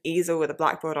like an easel with a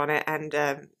blackboard on it, and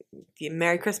the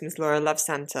Merry Christmas, Laura, Love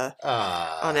Santa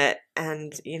on it,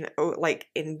 and in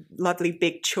lovely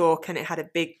big chalk, and it had a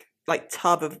big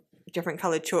tub of different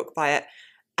coloured chalk by it,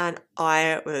 and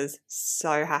I was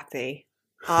so happy.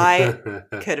 I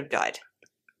could have died.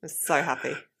 I was so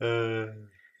happy. I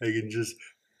can just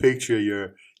picture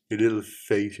your little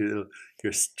face, your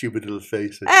stupid little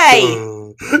face. Hey!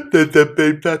 Oh, the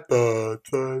big blackboard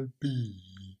for me.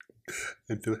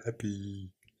 I'm so happy.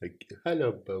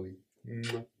 Hello, Bowie.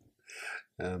 Yeah.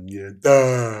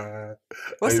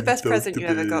 What's the I'm best so present you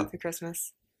ever stupid. got for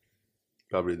Christmas?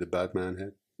 Probably the Batman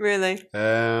head. Really?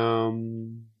 Hello,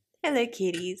 Hello,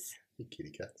 kitties.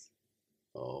 kitty cats.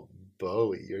 Oh,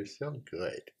 Bowie, you're so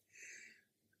good.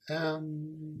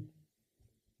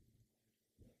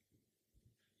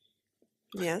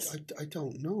 Yes. I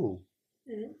don't know.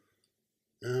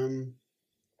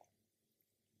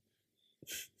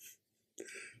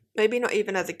 Maybe not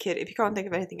even as a kid. If you can't think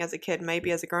of anything as a kid,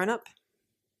 maybe as a grown-up.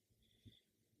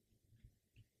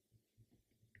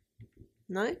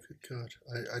 No? Good God,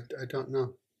 I don't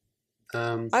know.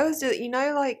 I always do it,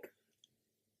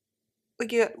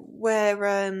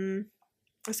 where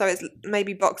so it's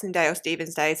maybe Boxing Day or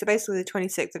Stephen's Day, so basically the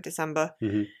 26th of December,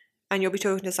 Mhm. and you'll be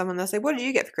talking to someone, they'll say, "What did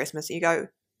you get for Christmas?" And you go,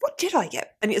 "What did I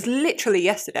get?" And it's literally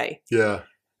yesterday. Yeah.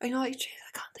 And you're like, "Jeez,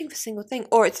 I can't think of a single thing."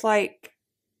 Or it's like,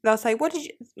 they'll say, "What did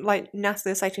you,"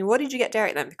 Natalie will say to me, "What did you get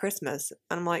Derek then for Christmas?"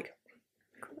 And I'm like,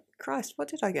 "Christ, what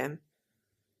did I get him?"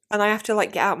 And I have to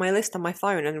get out my list on my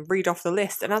phone and read off the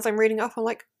list. And as I'm reading off, I'm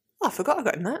like, "Oh, I forgot I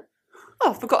got him that.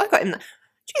 Oh, I forgot I got him that.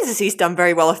 Jesus, he's done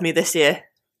very well with me this year."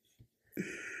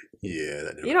 Yeah.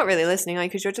 That You're not really listening, are you?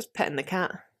 Because you're just petting the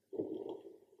cat.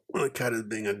 The cat is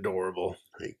being adorable.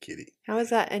 Hey, kitty. How is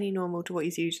that any normal to what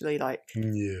he's usually like?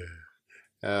 Yeah.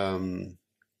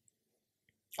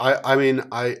 I mean,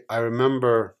 I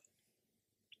remember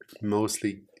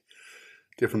mostly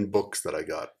different books that I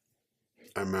got.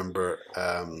 I remember,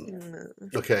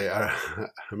 okay, I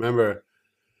remember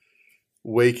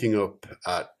waking up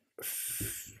at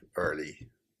early,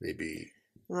 maybe.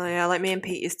 Well, yeah, me and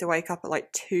Pete used to wake up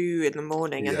at 2 in the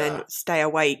morning and Yeah. then stay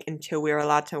awake until we were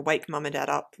allowed to wake Mum and Dad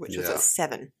up, which was Yeah. at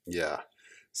 7. Yeah.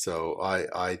 So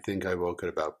I think I woke at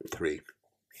about 3.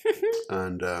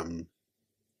 And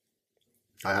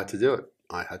I had to do it.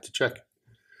 I had to check.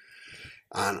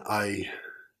 And I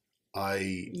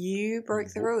You broke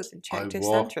the rules and checked if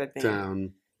walked Santa had been.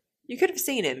 down. You could have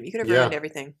seen him. You could have Yeah. ruined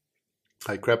everything.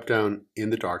 I crept down in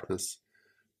the darkness,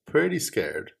 pretty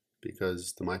scared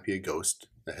because there might be a ghost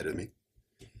ahead of me.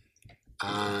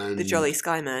 And The Jolly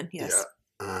Sky Man, yes.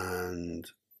 Yeah, and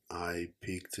I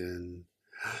peeked in,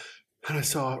 and I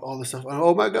saw all the stuff. And,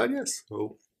 oh my God, yes!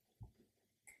 So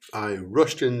I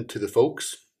rushed into the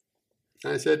folks,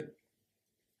 and I said,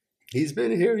 he's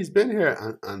been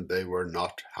here. And they were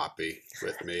not happy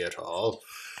with me at all.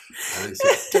 And I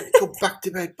said, go back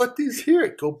to bed. But he's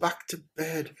here. Go back to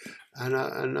bed. And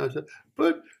I said,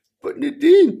 but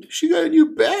Nadine, she got a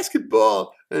new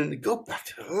basketball. And go back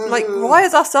to bed. Like, why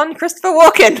is our son Christopher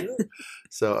Walken?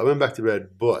 So I went back to bed,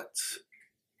 but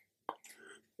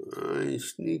I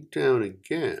sneaked down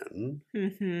again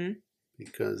Mm-hmm.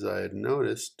 because I had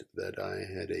noticed that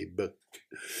I had a book,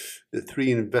 The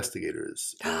Three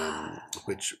Investigators,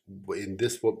 which in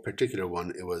this particular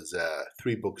one, it was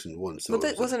 3 books in one. So Well,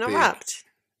 it wasn't it big- wrapped?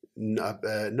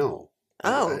 No.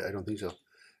 Oh. I don't think so.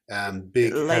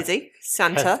 Big, Lazy.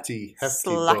 Santa. hefty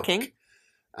slacking. book.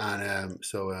 And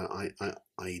so I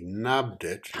nabbed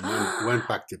it and went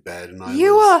back to bed, and I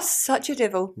You was are such a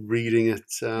devil. reading it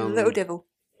Little devil.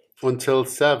 until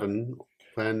 7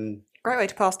 when Great way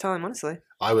to pass time, honestly.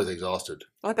 I was exhausted.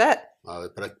 I bet.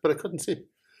 But I couldn't sleep.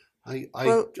 I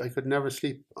could never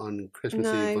sleep on Christmas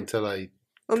No. Eve until I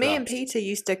Well, me and collapsed. Peter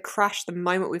used to crash the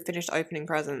moment we finished opening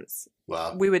presents.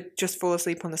 Well, We would just fall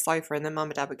asleep on the sofa, and then Mum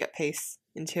and Dad would get peace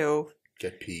until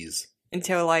get peas.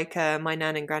 like my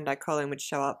nan and Granddad Colin would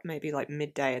show up maybe like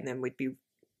midday, and then we'd be,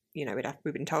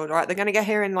 we've been told, all right, they're going to get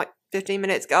here in like 15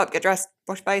 minutes. Go up, get dressed,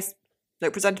 wash your face,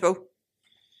 look presentable.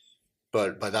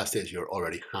 But by that stage, you're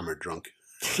already hammered drunk.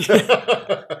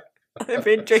 I've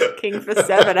been drinking for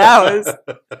 7 hours.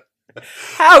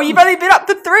 How? You've only been up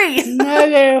to 3.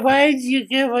 Mother, why did you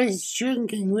give us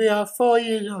drinking? We are 4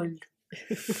 years old.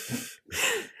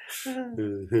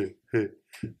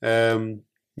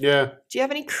 Yeah. Do you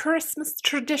have any Christmas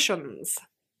traditions?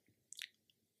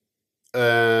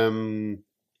 The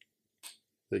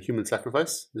human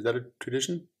sacrifice, is that a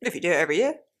tradition? If you do it every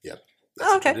year. That's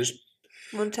Oh, a okay. tradition.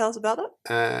 Want to tell us about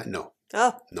that? No,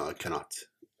 Oh, I cannot.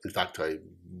 In fact, I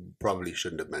probably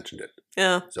shouldn't have mentioned it.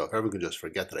 yeah. So if everyone could just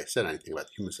forget that I said anything about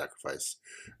human sacrifice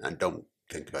and don't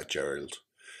think about Gerald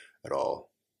at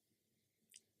all.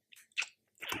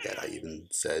 Forget I even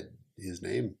said his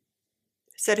name.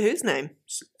 Said whose name?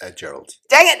 Gerald.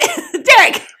 Dang it!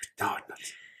 Derek!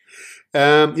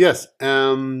 No, yes.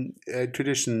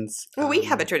 Traditions. Well, we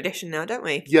have a tradition now, don't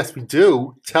we? Yes, we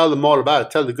do. Tell them all about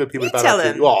it. Tell the good people You about tell it.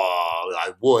 them. Oh,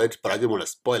 I would, but I didn't want to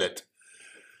spoil it.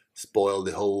 Spoil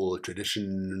the whole tradition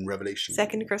and revelation.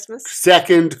 Second Christmas.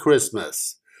 Second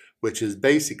Christmas, which is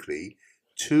basically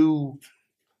 2.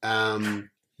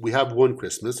 We have one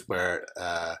Christmas where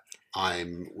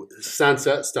I'm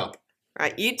Santa. Stop.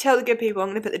 Right, you tell the good people I'm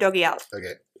going to put the doggy out.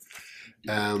 Okay.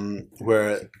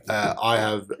 Where I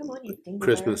have Come on, you think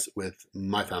Christmas with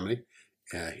my family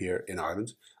here in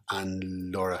Ireland,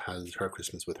 and Laura has her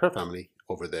Christmas with her family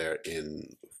over there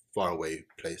in faraway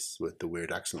place with the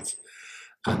weird accents.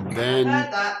 And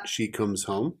then she comes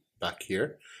home back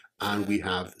here, and we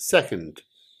have second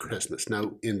Christmas.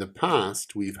 Now, in the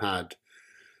past, we've had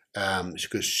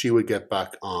because she would get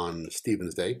back on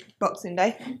Stephen's Day, Boxing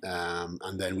Day.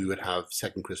 and then we would have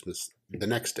second Christmas the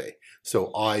next day.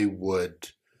 So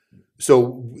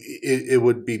it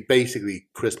would be basically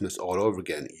Christmas all over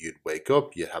again. You'd wake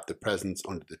up, you'd have the presents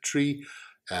under the tree.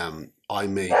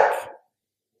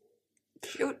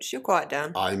 She'll quiet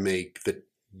down. I make the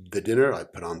dinner. I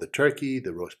put on the turkey,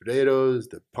 the roast potatoes,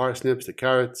 the parsnips, the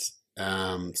carrots.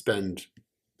 Spend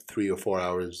 3 or 4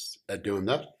 hours doing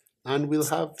that. And we'll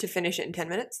have To finish it in 10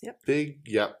 minutes, yep.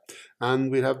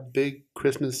 and we'd have big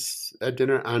Christmas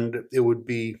dinner, and it would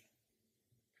be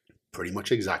pretty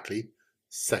much exactly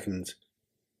second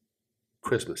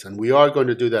Christmas. And we are going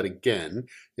to do that again.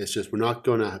 It's just we're not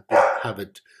going to have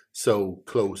it so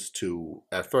close to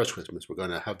first Christmas. We're going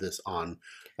to have this on,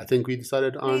 I think we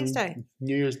decided on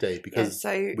New Year's Day Yeah, because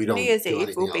so we don't New Year's do Eve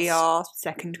anything will be else. our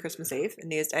second Christmas Eve, and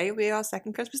New Year's Day will be our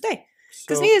second Christmas Day.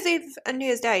 Because So- New Year's Eve and New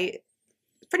Year's Day,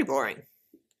 pretty boring.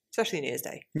 Especially New Year's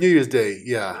Day. New Year's Day,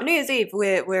 yeah. On New Year's Eve,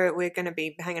 we're going to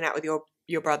be hanging out with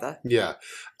your brother Yeah.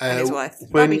 and his wife.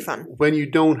 That'll When, be fun. when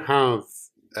you don't have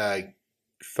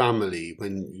family,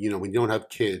 when you don't have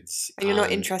kids, And you're not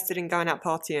interested in going out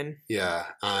partying. yeah,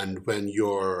 and when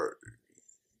you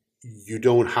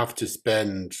don't have to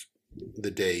spend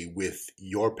the day with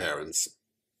your parents.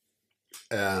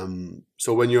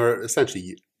 So when you're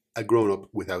essentially a grown up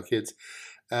without kids,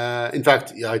 in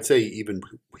fact, I'd say even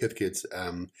with kids,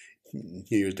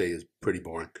 New Year's Day is pretty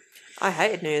boring. I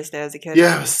hated New Year's Day as a kid.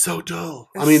 Yeah, it was so dull.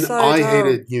 It I was mean, so I dull.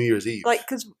 hated New Year's Eve. Like,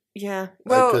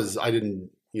 well, because I didn't,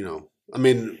 I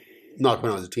mean, not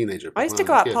when I was a teenager. But I used to when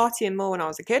go was out a kid. partying more when I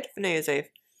was a kid for New Year's Eve.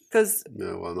 Because,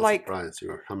 No, well, I'm not like- surprised. You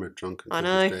were hammered drunk I on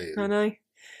know, Christmas Day. I know.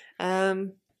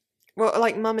 Well,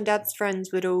 like, mum and dad's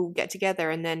friends would all get together,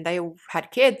 and then they all had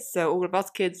kids, so all of us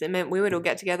kids, it meant we would all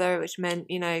get together, which meant,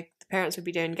 the parents would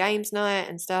be doing games night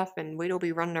and stuff, and we'd all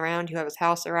be running around whoever's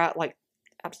house they're at, like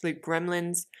absolute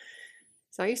gremlins.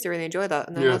 So I used to really enjoy that.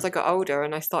 And then Yeah. as I got older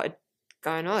and I started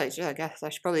going, I guess I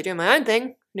should probably do my own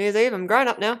thing. New Year's Eve, I'm grown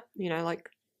up now,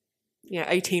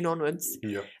 18 onwards.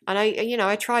 Yeah. And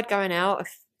I tried going out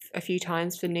a few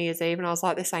times for New Year's Eve, and I was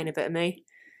like, this ain't a bit of me.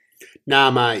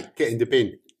 Nah, mate, get in the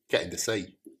bin. Get in the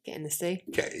sea. Get in the sea.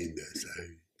 Get in the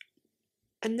sea.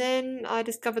 And then I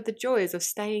discovered the joys of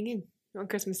staying in on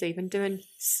Christmas Eve and doing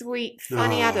sweet,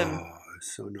 funny Adam. Oh,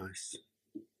 so nice.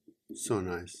 So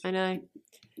nice. I know.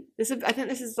 I think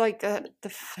this is like the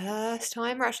first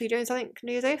time we're actually doing something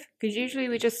New Year's Eve, because usually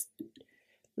we just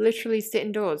literally sit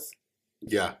indoors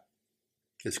Yeah.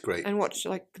 It's great. and watch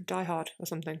like Die Hard or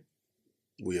something.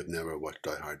 We have never watched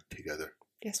Die Hard together.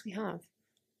 Yes, we have.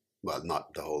 Well,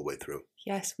 not the whole way through.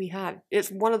 Yes, we have. It's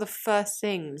one of the first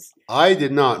things. I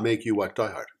did not make you watch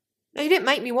Die Hard. No, you didn't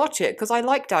make me watch it because I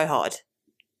like Die Hard.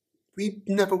 We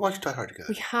never watched Die Hard together.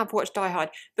 We have watched Die Hard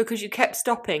because you kept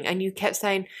stopping and you kept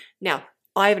saying, now,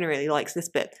 Ivan really likes this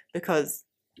bit because,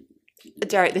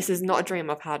 Derek, this is not a dream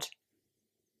I've had.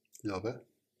 Love it.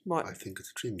 What? I think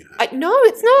it's a dream you had. No,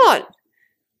 it's not.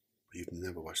 We've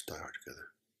never watched Die Hard together.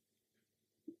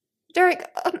 Derek,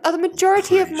 are the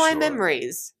majority of pretty my sure.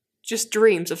 memories just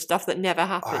dreams of stuff that never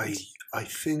happened? I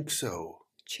think so.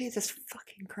 Jesus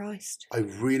fucking Christ. I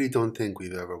really don't think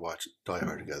we've ever watched Die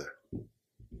Hard together.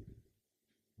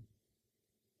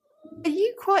 Are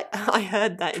you quite... I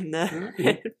heard that in the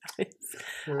Mhm. headphones.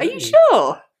 Are you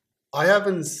sure? I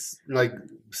haven't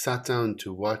sat down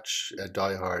to watch a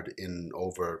Die Hard in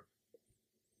over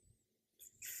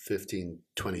 15,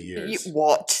 20 years.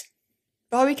 What?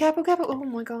 Bowie Capital? Oh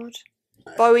my god.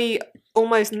 Bowie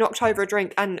almost knocked over a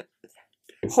drink and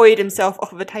hoyed himself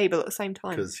off of a table at the same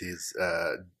time. Because he's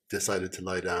decided to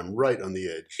lie down right on the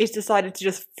edge. He's decided to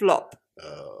just flop.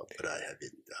 But I have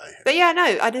it. But yeah,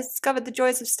 no, I discovered the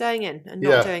joys of staying in and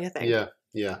not doing a thing.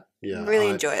 Yeah. Really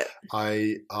enjoy it.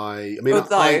 I mean,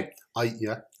 Although,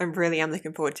 yeah. I really am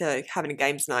looking forward to having a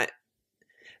games night.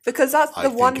 Because that's I the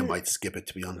think one... I might skip it,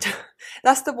 to be honest.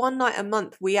 That's the one night a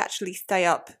month we actually stay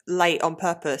up late on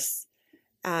purpose.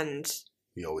 And...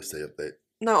 We always stay up late.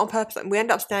 No, on purpose. We end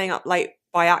up staying up late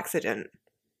by accident.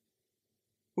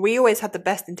 We always had the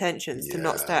best intentions to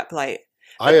not Yeah. stay up late.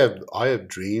 I have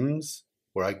dreams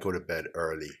where I go to bed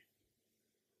early.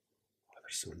 Oh,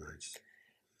 they're so nice.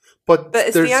 But But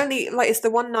it's there's, the only... It's the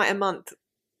one night a month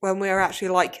when we're actually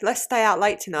like, let's stay out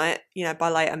late tonight. By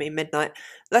late, I mean midnight.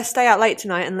 Let's stay out late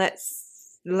tonight and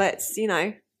let's let's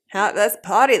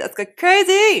party. Let's go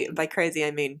crazy. By crazy, I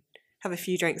mean have a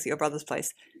few drinks at your brother's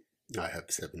place. I have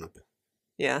 7-Up.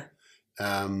 Yeah.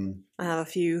 I I have a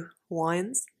few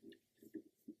wines.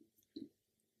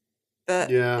 But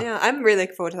Yeah. I'm really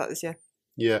looking forward to that this year.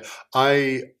 Yeah,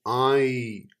 I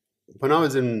when I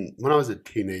was a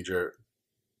teenager,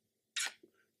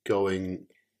 going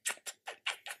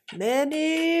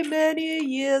Many, many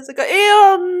years ago,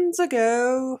 eons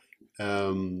ago.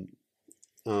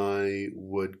 I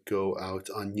would go out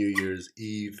on New Year's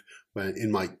Eve when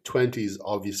in my 20s.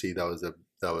 Obviously, that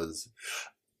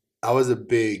was a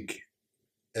big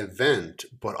event,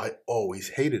 but I always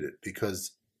hated it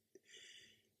because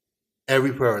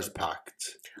everywhere was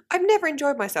packed. I've never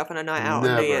enjoyed myself on a night out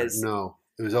on New Year's. No.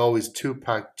 It was always too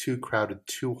packed, too crowded,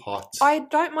 too hot. I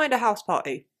don't mind a house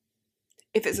party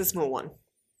if it's a small one.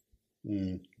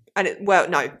 Mm. And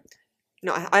no,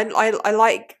 I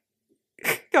like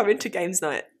going to games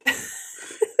night.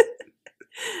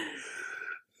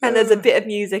 And there's a bit of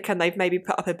music, and they've maybe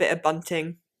put up a bit of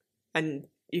bunting, and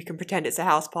you can pretend it's a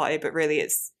house party, but really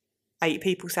it's 8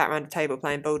 people sat around a table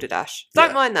playing Boulder Dash. Don't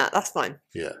Yeah. mind that. That's fine.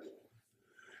 Yeah.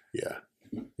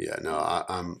 No,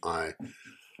 I'm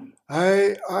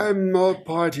not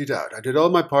partied out. I did all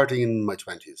my partying in my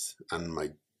 20s and my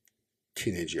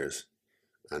teenage years,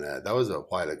 and that was a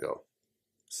while ago.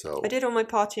 So I did all my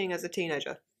partying as a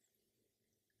teenager.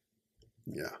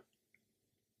 yeah.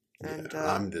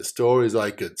 And The stories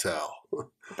I could tell.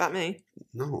 about me,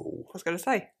 No, I was going to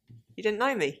say, you didn't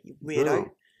know me, you weirdo.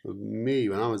 no. Me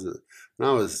when I was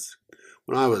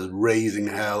raising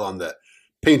hell on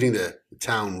painting the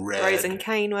town red. Raising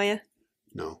Cane, were you?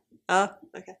 No. Oh,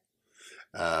 okay.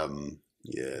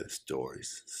 Yeah,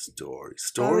 stories. Bowie,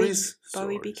 Stories.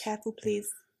 be careful, please.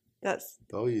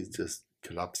 Bowie is just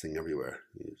collapsing everywhere.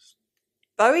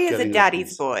 Bowie is a Getting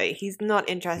daddy's up boy. He's not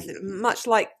interested. Much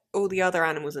like all the other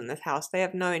animals in this house, they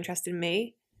have no interest in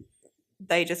me.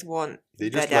 They just want They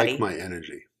their just daddy. like my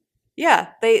energy.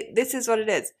 Yeah, this is what it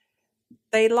is.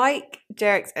 They like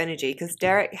Derek's energy because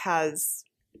Derek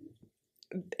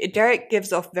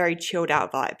gives off very chilled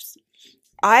out vibes.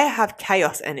 I have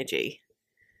chaos energy.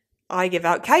 I give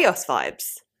out chaos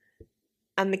vibes.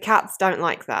 And the cats don't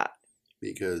like that.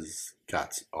 Because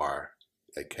cats are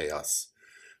a chaos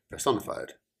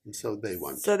personified. And so they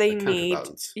want So they a need,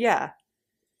 counterbalance. yeah.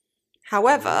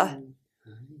 However,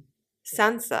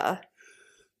 Sansa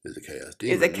Is a chaos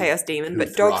demon. is a chaos demon, who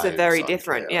but dogs are thrives very on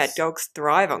different. chaos. Yeah, dogs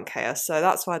thrive on chaos. So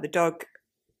that's why the dog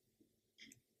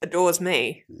adores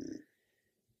me.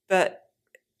 But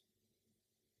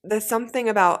there's something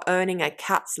about earning a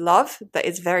cat's love that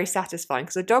is very satisfying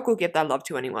because a dog will give their love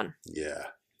to anyone. Yeah.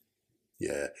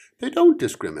 Yeah. They don't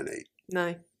discriminate.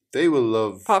 No. They will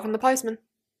love... Apart from the postman.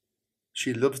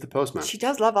 She loves the postman. She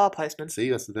does love our postman. See,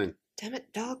 that's the thing. Damn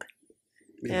it, dog.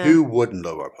 I mean, Yeah. who wouldn't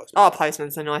love our postman? Our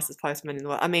postman's the nicest postman in the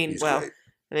world. I mean, He's well, great.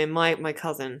 I mean, my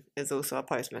cousin is also a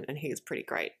postman and he's pretty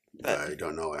great. But I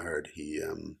don't know. I heard he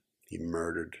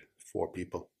murdered 4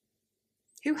 people.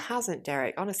 who hasn't,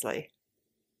 Derek? Honestly.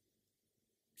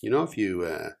 You know, if you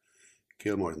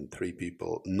kill more than 3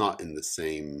 people, not in the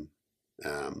same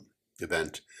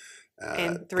event,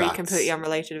 In 3 completely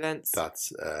unrelated events. that's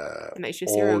That makes you a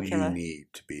serial all killer. you need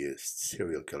to be a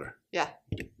serial killer. Yeah.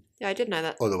 Yeah, I did know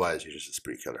that. Otherwise, you're just a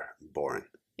spree killer. Boring.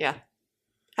 Yeah.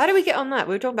 How do we get on that?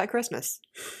 We were talking about Christmas.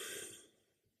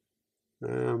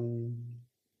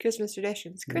 Christmas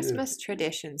traditions. Yeah. Christmas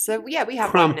traditions. So yeah, we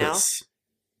have one now. Krampus.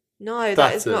 No,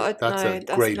 That's that's a not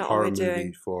great not horror what we're movie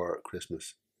doing. for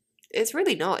Christmas. It's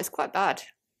really not. It's quite bad.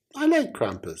 I like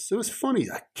Krampus. It was funny.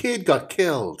 A kid got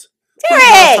killed. When was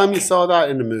the last time you Derek! saw that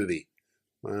in the movie?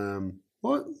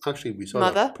 What? Actually, we saw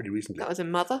Mother? that pretty recently. That was a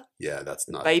mother. Yeah, that's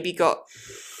not. Baby got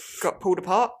pulled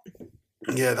apart.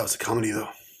 Yeah, that was a comedy though.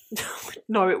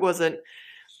 No, it wasn't.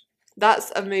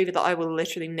 That's a movie that I will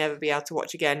literally never be able to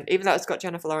watch again. Even though it's got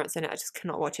Jennifer Lawrence in it, I just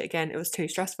cannot watch it again. It was too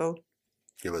stressful.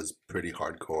 It was pretty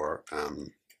hardcore.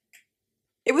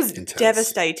 It was Intense.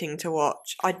 devastating to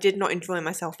watch. I did not enjoy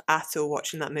myself at all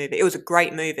watching that movie. It was a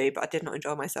great movie, but I did not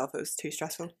enjoy myself. It was too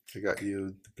stressful. I got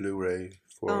you the Blu-ray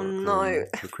for Oh, no.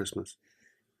 for Christmas.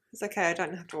 It's okay. I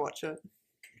don't have to watch it.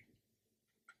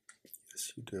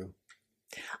 Yes, you do.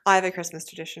 I have a Christmas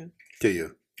tradition. Do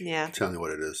you? Yeah. Tell me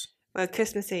what it is. Well,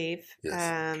 Christmas Eve.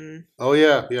 Yes. Oh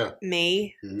yeah, yeah.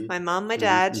 Me, Mhm. my mum, my Mhm,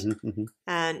 dad, mhm, mhm,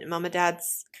 and mum and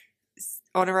dad's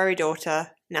honorary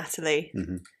daughter, Natalie.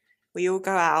 mhm, We all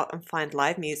go out and find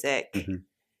live music. mhm,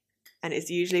 And it's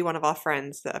usually one of our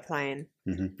friends that are playing.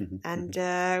 mhm, mhm,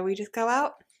 And we just go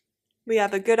out. We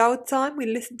have a good old time. We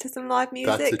listen to some live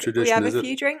music. That's a tradition, we have is a it?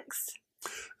 few drinks.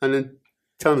 And then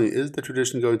tell me, is the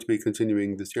tradition going to be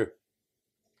continuing this year?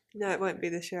 No, it won't be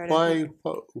this year. I don't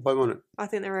think. Why won't it? I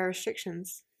think there are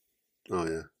restrictions. Oh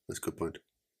yeah, that's a good point.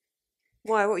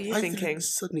 Why? What are you Why did thinking? it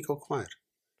suddenly go quiet?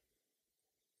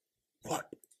 What?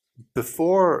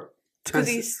 Before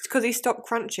Because he stopped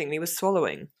crunching. And he was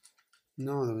swallowing.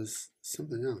 No, there was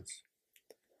something else.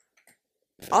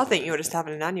 I think you're just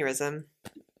having an aneurysm.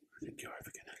 I think you're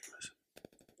having an aneurysm.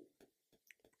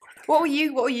 What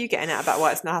were you getting at about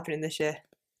why it's not happening this year?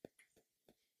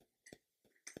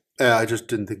 I just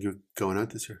didn't think you were going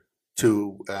out this year.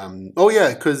 Oh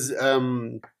yeah, because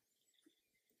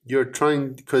you're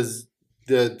trying, because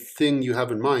the thing you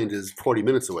have in mind is 40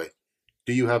 minutes away.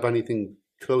 Do you have anything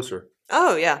closer?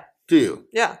 Oh yeah, Do you?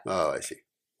 yeah. Oh, I see.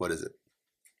 What is it?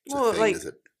 It's a Well, thing, like is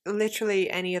it? literally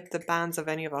any of the bands of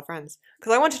any of our friends.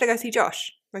 Because I wanted to go see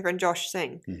Josh, my friend Josh,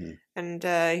 sing, Mhm. and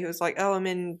he was like, "Oh, I'm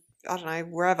in, I don't know,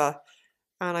 wherever."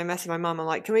 And I messaged my mum. I'm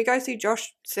like, "Can we go see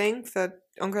Josh sing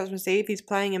on Christmas Eve? He's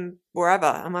playing in wherever."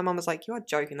 And my mum was like, "You are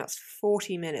joking. That's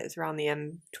 40 minutes around the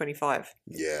M25."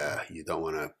 Yeah, you don't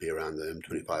want to be around the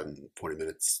M25 in 40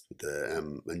 minutes with the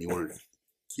and you want,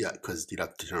 yeah, because you'd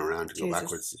have to turn around and go Jesus.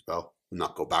 backwards as well.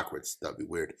 Not go backwards. That'd be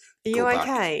weird. Are you Go back,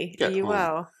 okay? Are get you home.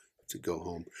 well? To go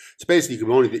home. So basically, you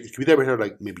could be there for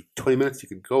like maybe 20 minutes. You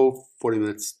could go 40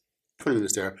 minutes, 20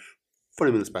 minutes there,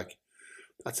 40 minutes back.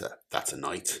 That's a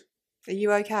night. Are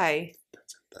you okay?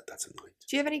 That's a night.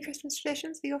 Do you have any Christmas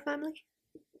traditions for your family?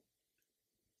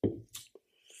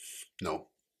 No.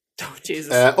 Oh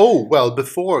Jesus! Well,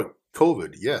 before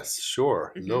COVID, yes,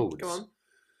 sure, Mhm, loads. Go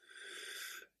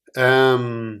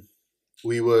on.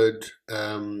 We would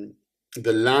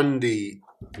the Landy.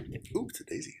 Ooh, it's a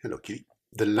daisy. Hello, kitty.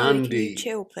 The Ollie, can you Landy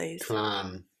chill, please?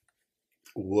 clan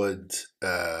would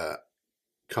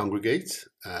congregate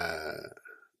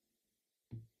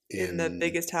In the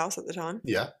biggest house at the time.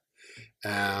 Yeah.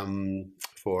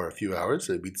 For a few hours.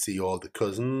 We'd see all the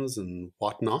cousins and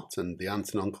whatnot, and the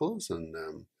aunts and uncles, and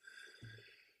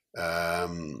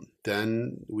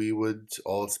then we would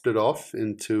all split off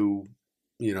into,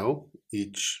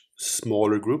 each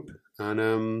smaller group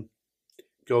and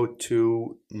go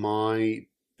to my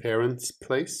parents'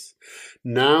 place.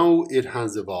 Now it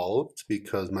has evolved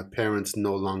because my parents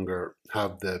no longer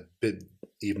have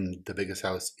even the biggest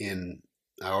house in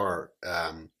our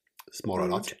smaller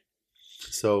lot.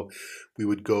 So we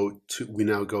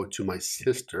now go to my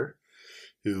sister,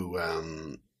 who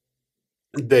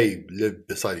they live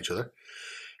beside each other,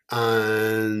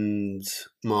 and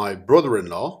my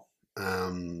brother-in-law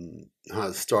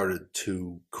has started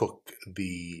to cook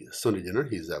the Sunday dinner.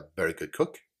 He's a very good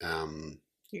cook.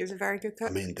 He was a very good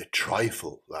cook. I mean, the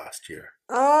trifle last year.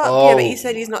 Oh, yeah, but he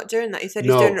said he's not doing that. He said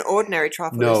he's doing an ordinary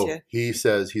trifle this year. No, he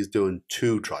says he's doing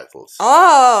 2 trifles.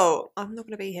 Oh, I'm not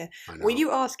going to be here. I know. Will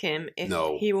you ask him if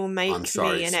he will make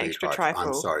me an extra trifle?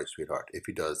 I'm sorry, sweetheart. If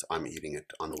he does, I'm eating it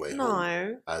on the way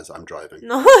home as I'm driving.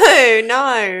 No.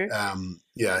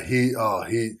 Yeah, he.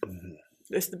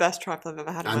 It's the best trifle I've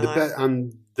ever had in my life.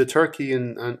 And the turkey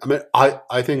and I mean,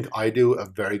 I think I do a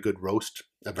very good roast.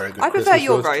 A very good. I prefer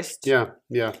your roast. Yeah.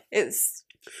 It's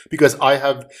because I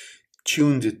have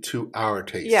tuned it to our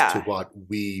taste, to what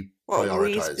we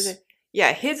prioritize.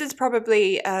 His is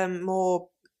probably more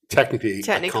technically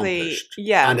accomplished,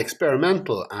 and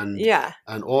experimental, and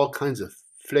all kinds of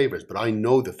flavors. But I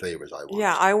know the flavors I want.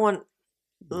 Yeah, I want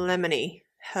lemony,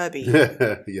 herby.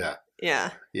 Yeah.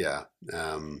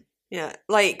 Yeah,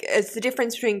 like it's the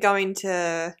difference between going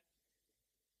to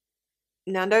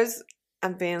Nando's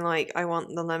and being like, I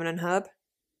want the lemon and herb,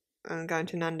 and going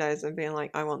to Nando's and being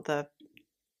like, I want the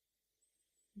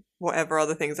whatever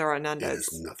other things are at Nando's. It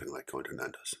is nothing like going to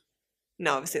Nando's.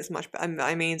 No, obviously it's much better.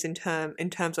 I mean, in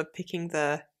terms of picking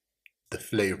the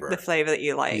flavor that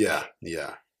you like. Yeah.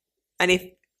 And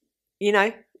if you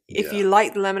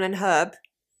like the lemon and herb,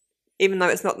 even though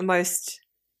it's not the most,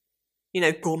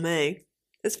 gourmet,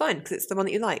 it's fine because it's the one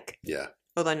that you like. Yeah.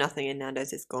 Although nothing in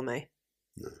Nando's is gourmet.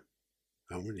 No.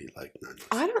 I don't really like Nando's.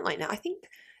 I don't like Nando's. I think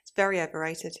it's very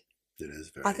overrated. It is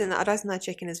very I think that I don't think that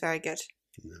chicken is very good.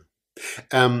 No.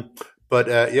 And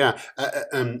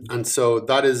so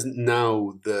that is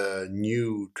now the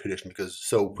new tradition, because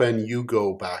so when you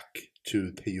go back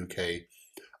to the UK,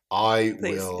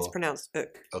 It's pronounced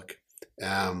book. Okay.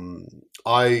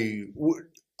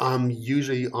 I'm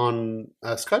usually on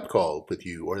a Skype call with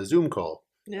you or a Zoom call.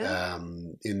 Yeah.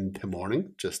 In the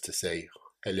morning, just to say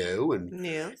hello and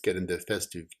get in the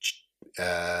festive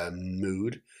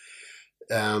mood.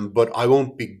 But I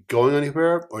won't be going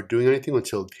anywhere or doing anything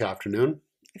until the afternoon.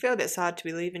 I feel a bit sad to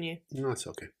be leaving you. No, it's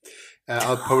okay.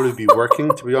 I'll probably be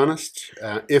working, to be honest.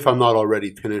 If I'm not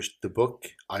already finished the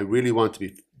book, I really want to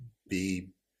be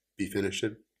finished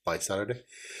it by Saturday,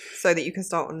 so that you can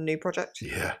start on a new project.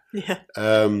 Yeah.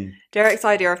 Derek's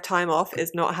idea of time off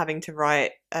is not having to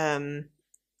write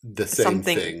the same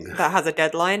something thing that has a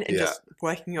deadline and just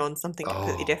working on something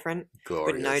completely different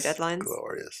with no deadlines.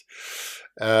 Glorious.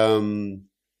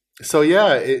 So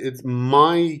yeah, it's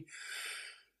my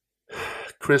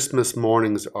Christmas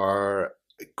mornings are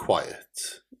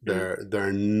quiet.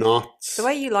 They're not the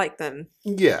way you like them.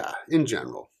 Yeah, in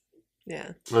general.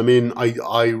 Yeah. I mean,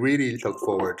 I really look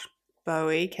forward.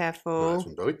 Bowie, careful.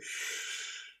 Bowie,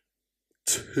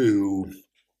 to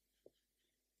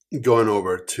going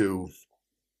over to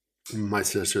my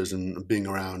sisters and being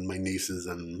around my nieces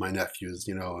and my nephews,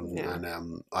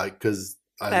 because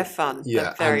they're fun.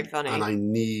 Yeah, they're very funny. And I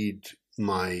need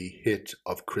my hit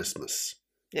of Christmas.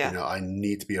 Yeah. I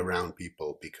need to be around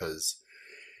people because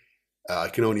I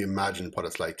can only imagine what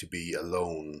it's like to be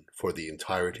alone for the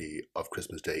entirety of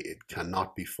Christmas Day. It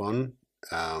cannot be fun.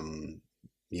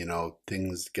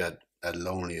 Things get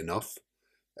lonely enough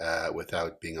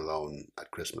without being alone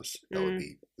at Christmas. That would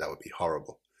be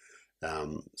horrible.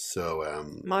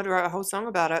 Might write a whole song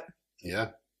about it. Yeah.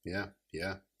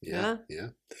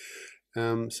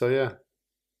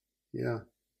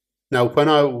 Now, when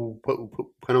I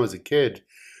was a kid,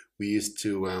 we used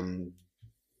to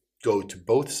go to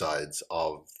both sides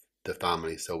of the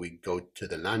family. So we go to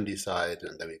the Landy side,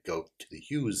 and then we go to the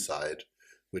Hughes side,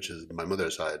 which is my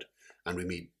mother's side, and we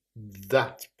meet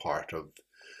that part of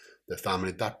the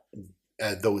family, that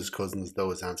those cousins,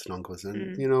 those aunts and uncles,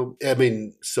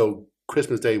 and so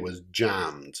Christmas Day was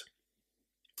jammed,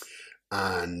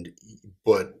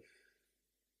 but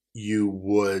you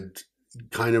would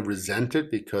kind of resent it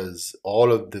because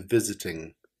all of the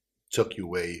visiting took you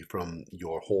away from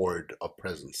your hoard of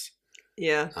presents.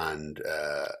 Yeah. And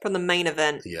From the main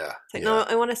event. yeah, It's like, yeah, no,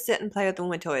 I want to sit and play with all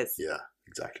my toys. yeah,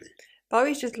 exactly.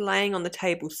 Bowie's just laying on the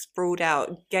table, sprawled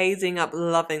out, gazing up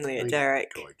lovingly at My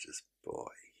Derek. gorgeous boy.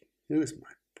 Who's my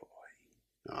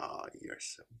boy? Oh, you're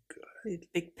so good. His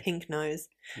big pink nose.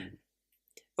 Hmm.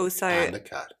 Also, And the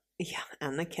cat. yeah,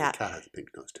 and the The cat. cat has a pink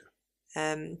nose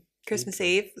too. Christmas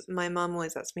Okay. Eve, my mum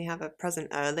always lets me have a present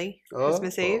early Oh,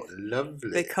 Christmas Eve lovely.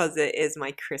 because it is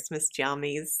my Christmas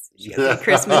jammies. She gets me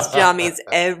Christmas jammies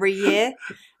every year.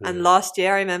 And last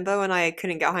year, I remember when I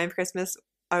couldn't get home for Christmas,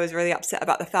 I was really upset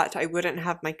about the fact I wouldn't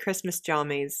have my Christmas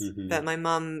jammies. Mhm. But my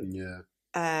mum,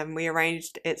 Yeah. we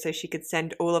arranged it so she could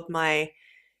send all of my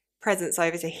presents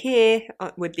over to here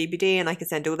with DBD, and I could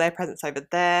send all their presents over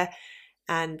there.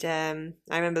 And I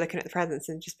remember looking at the presents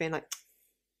and just being like,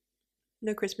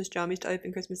 no Christmas jammies to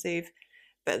open Christmas Eve.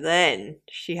 But then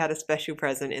she had a special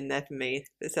present in there for me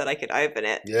that said I could open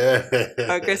it Yeah.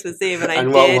 on Christmas Eve, and I And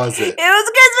did. what was it? It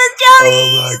was Christmas jammies!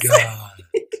 Oh my god.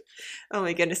 Oh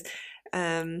my goodness.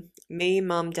 Me,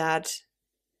 Mum, Dad,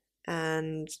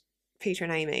 and Peter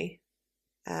and Amy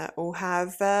all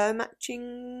have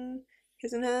matching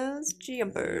his and hers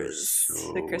jumpers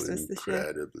So for Christmas this year.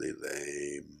 incredibly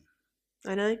lame.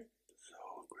 I know. So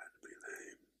incredibly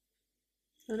lame.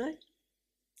 I know.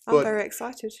 I'm But- very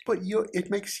excited. But it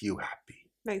makes you happy.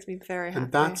 Makes me very happy.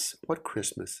 And that's what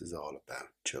Christmas is all about,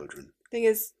 children. Thing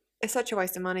is, it's such a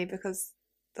waste of money because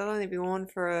they'll only be worn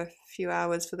for a few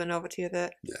hours for the novelty of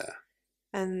it, Yeah.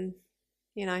 and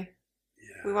you know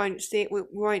Yeah. we won't see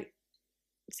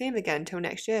them again until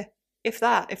next year. If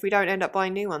that, if we don't end up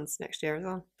buying new ones next year as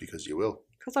well. Because you will.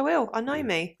 Because I will. I know Yeah.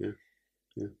 me.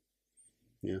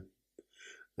 Yeah.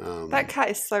 That cat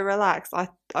is so relaxed.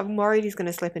 I'm worried he's going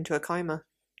to slip into a coma.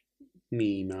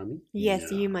 Me, mommy.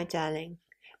 Yes, No. you, my darling.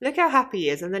 Look how happy he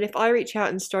is. And then if I reach out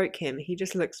and stroke him, he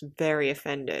just looks very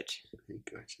offended. Hey,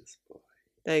 gorgeous boy.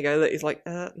 There you go. Look, he's like,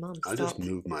 Mum, I'll stop. just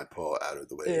move my paw out of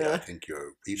the way. Yeah. I think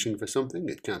you're reaching for something.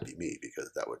 It can't be me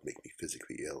because that would make me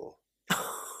physically ill.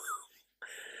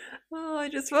 Oh, I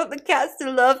just want the cats to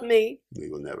love me. We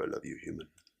will never love you, human.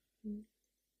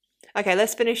 Okay,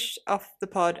 let's finish off the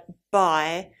pod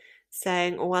by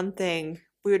saying one thing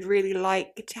we would really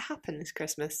like to happen this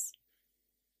Christmas.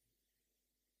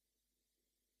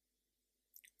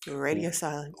 Radio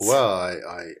silence. Well,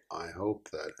 I hope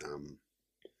that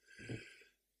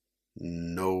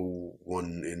no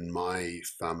one in my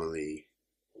family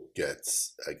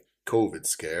gets a COVID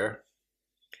scare.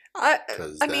 I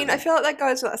 'Cause mean, I then- feel like that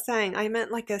goes without saying. I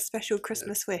meant like a special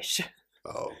Christmas wish.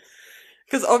 Oh,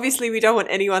 Because obviously we don't want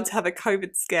anyone to have a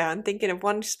COVID scare. I'm thinking of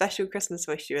one special Christmas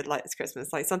wish you would like this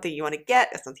Christmas. Like something you want to get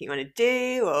or something you want to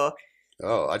do or...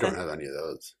 I don't have any of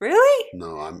those. Really?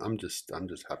 No, I'm just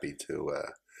happy to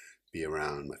be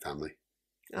around my family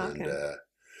and Okay.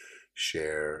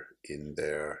 share in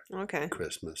their Okay.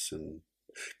 Christmas and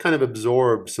kind of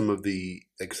absorb some of the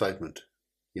excitement,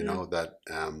 you Mm. know, that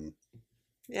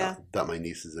Yeah, that my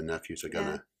nieces and nephews are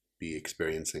gonna be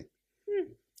experiencing.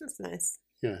 that's nice.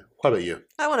 Yeah. What about you?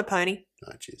 I want a pony.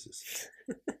 Oh, Jesus.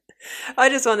 I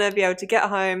just want to be able to get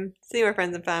home, see my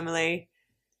friends and family,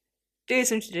 do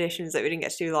some traditions that we didn't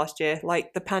get to do last year,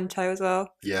 like the panto as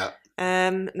well, Yeah.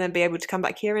 and then be able to come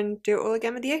back here and do it all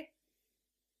again with you.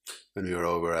 When we were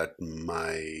over at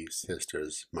my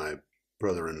sister's, my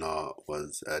brother-in-law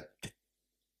was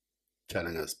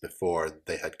telling us before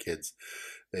they had kids,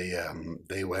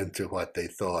 they went to what they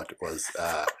thought was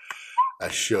a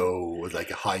show, was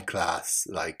like a high class,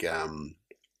 like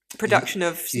Production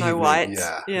of Snow evening, White.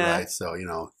 yeah, right. So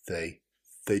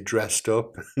they dressed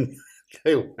up.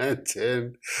 They went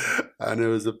in, and it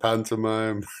was a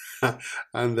pantomime,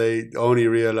 and they only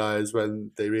realized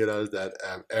when they realized that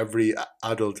every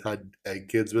adult had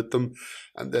kids with them,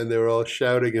 and then they were all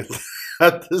shouting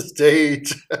at the stage,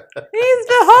 He's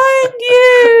behind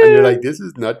you! and you're like, "This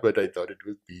is not what I thought it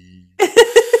would be."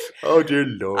 Oh dear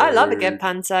Lord! I love a good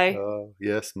panto. Oh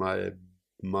yes,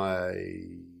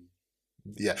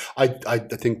 yeah. I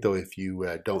think though, if you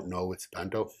don't know it's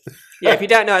panto, Yeah, if you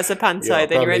don't know it's a panto, you're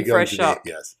then you're in probably for a going to be- shock.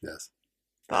 Yes, yes.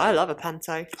 But I love a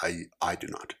panto. I do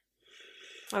not.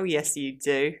 Oh, yes, you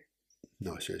do.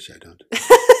 No, seriously, I don't.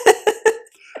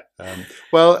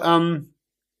 Well,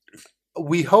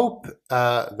 we hope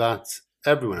that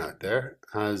everyone out there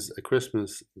has a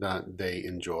Christmas that they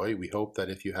enjoy. We hope that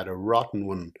if you had a rotten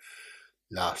one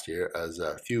last year, as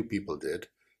a few people did,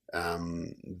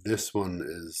 this one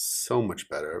is so much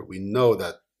better. We know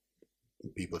that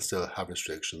people still have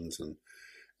restrictions,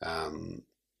 and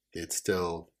it's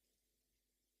still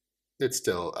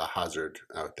a hazard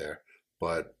out there.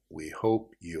 But we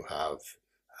hope you have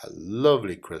a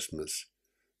lovely Christmas.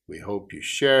 We hope you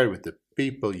share it with the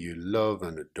people you love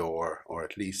and adore, or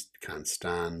at least can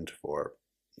stand for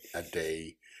a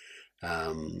day.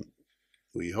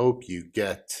 We hope you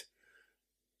get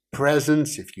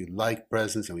presents if you like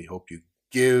presents, and we hope you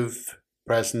give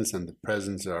presents and the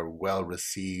presents are well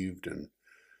received. And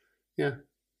we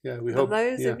For hope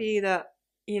those of you that,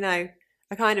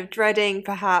 are kind of dreading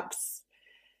perhaps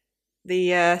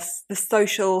the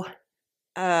social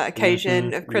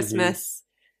occasion of Christmas,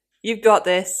 you've got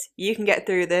this. You can get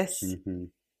through this.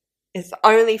 It's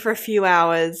only for a few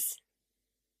hours.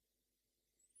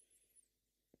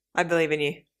 I believe in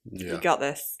you. Yeah. You got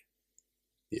this.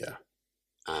 Yeah.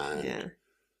 And Yeah.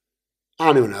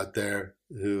 anyone out there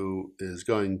who is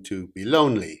going to be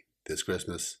lonely this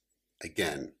Christmas,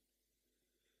 again,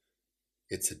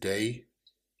 it's a day.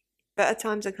 Better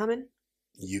times are coming.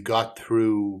 You got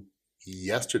through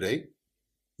yesterday.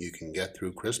 You can get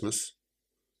through Christmas.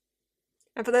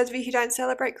 And for those of you who don't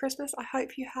celebrate Christmas, I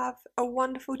hope you have a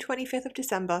wonderful 25th of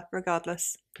December,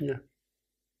 regardless. Yeah.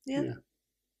 Yeah.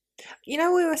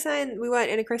 We were saying we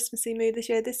weren't in a Christmassy mood this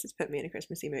year. This has put me in a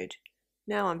Christmassy mood.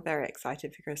 Now I'm very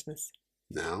excited for Christmas.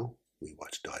 Now we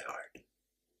watch Die Hard.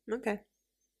 Okay.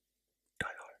 Die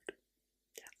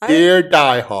Hard. Dear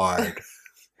Die Hard.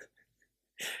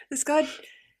 This guy,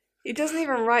 he doesn't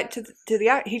even write to the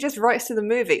act. He just writes to the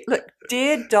movie. Look,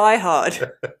 Dear Die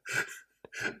Hard.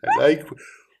 I like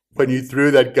when you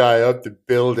threw that guy up the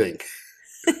building.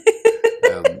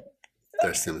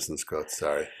 They're Simpsons quotes,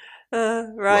 sorry.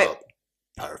 Right. Well,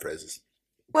 paraphrases.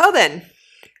 Well then.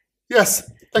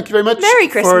 Yes. Thank you very much Merry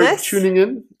Christmas. for tuning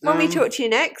in. When we talk to you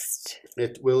next,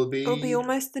 it'll be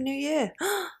almost the new year.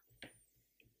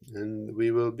 And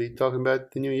we will be talking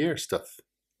about the New Year stuff.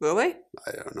 Will we?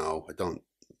 I don't know.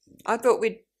 I thought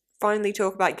we'd finally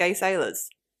talk about gay sailors.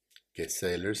 Gay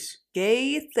sailors.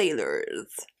 Gay sailors.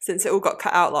 Since it all got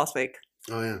cut out last week.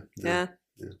 Oh, yeah. Yeah.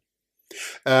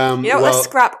 Well, let's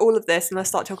scrap all of this and let's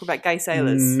start talking about gay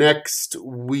sailors. Next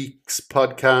week's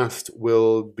podcast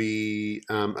will be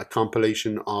a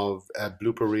compilation of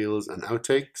blooper reels and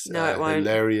outtakes. No, it won't.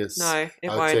 Hilarious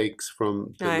outtakes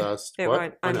from the last... it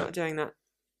won't. I'm not doing that.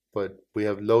 But we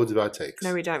have loads of outtakes.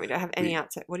 No, we don't. We don't have any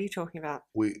outtake. What are you talking about?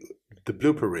 The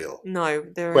blooper reel. No,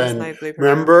 there is no blooper reel.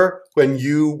 Remember when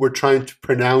you were trying to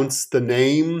pronounce the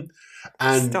name?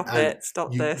 Stop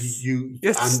this. You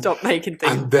have to stop making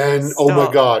things. And then, oh my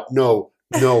God, no,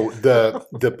 the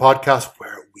podcast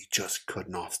where we just could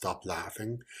not stop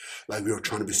laughing. Like we were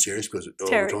trying to be serious because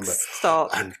Terry,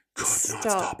 stop. And could not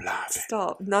stop laughing.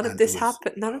 Stop. None of this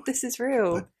happened. None of this is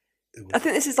real. I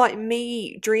think this is like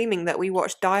me dreaming that we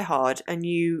watched Die Hard and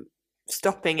you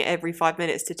stopping every 5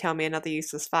 minutes to tell me another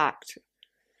useless fact.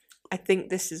 I think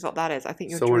this is what that is. I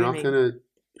think you're dreaming. So we're not going to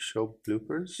show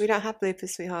bloopers? We don't have bloopers,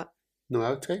 sweetheart. No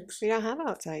outtakes? We don't have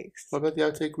outtakes. What about the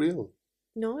outtake reel?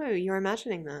 No, you're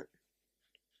imagining that.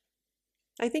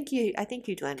 I think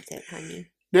you'd lent it, hadn't you?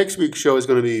 Next week's show is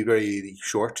going to be very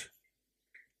short.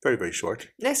 Very, very short.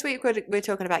 Next week we're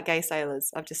talking about gay sailors,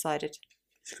 I've decided.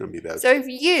 It's going to be about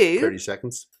 30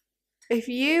 seconds. If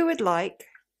you would like...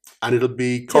 And it'll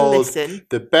be called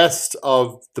The Best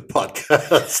of the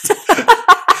Podcast.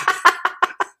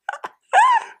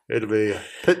 It'll be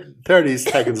 30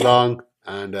 seconds long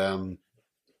and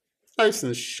nice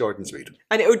and short and sweet.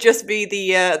 And it will just be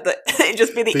the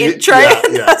intro. Yeah,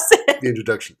 that's it. The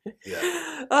introduction.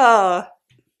 Yeah. Oh,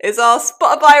 it's all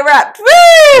Spotify wrapped.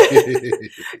 Woo!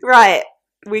 Right,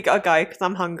 we gotta go because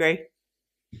I'm hungry.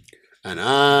 And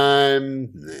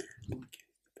I'm...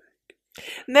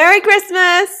 Merry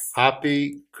Christmas!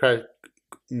 Happy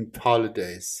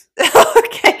holidays.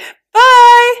 Okay,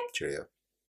 bye! Cheerio.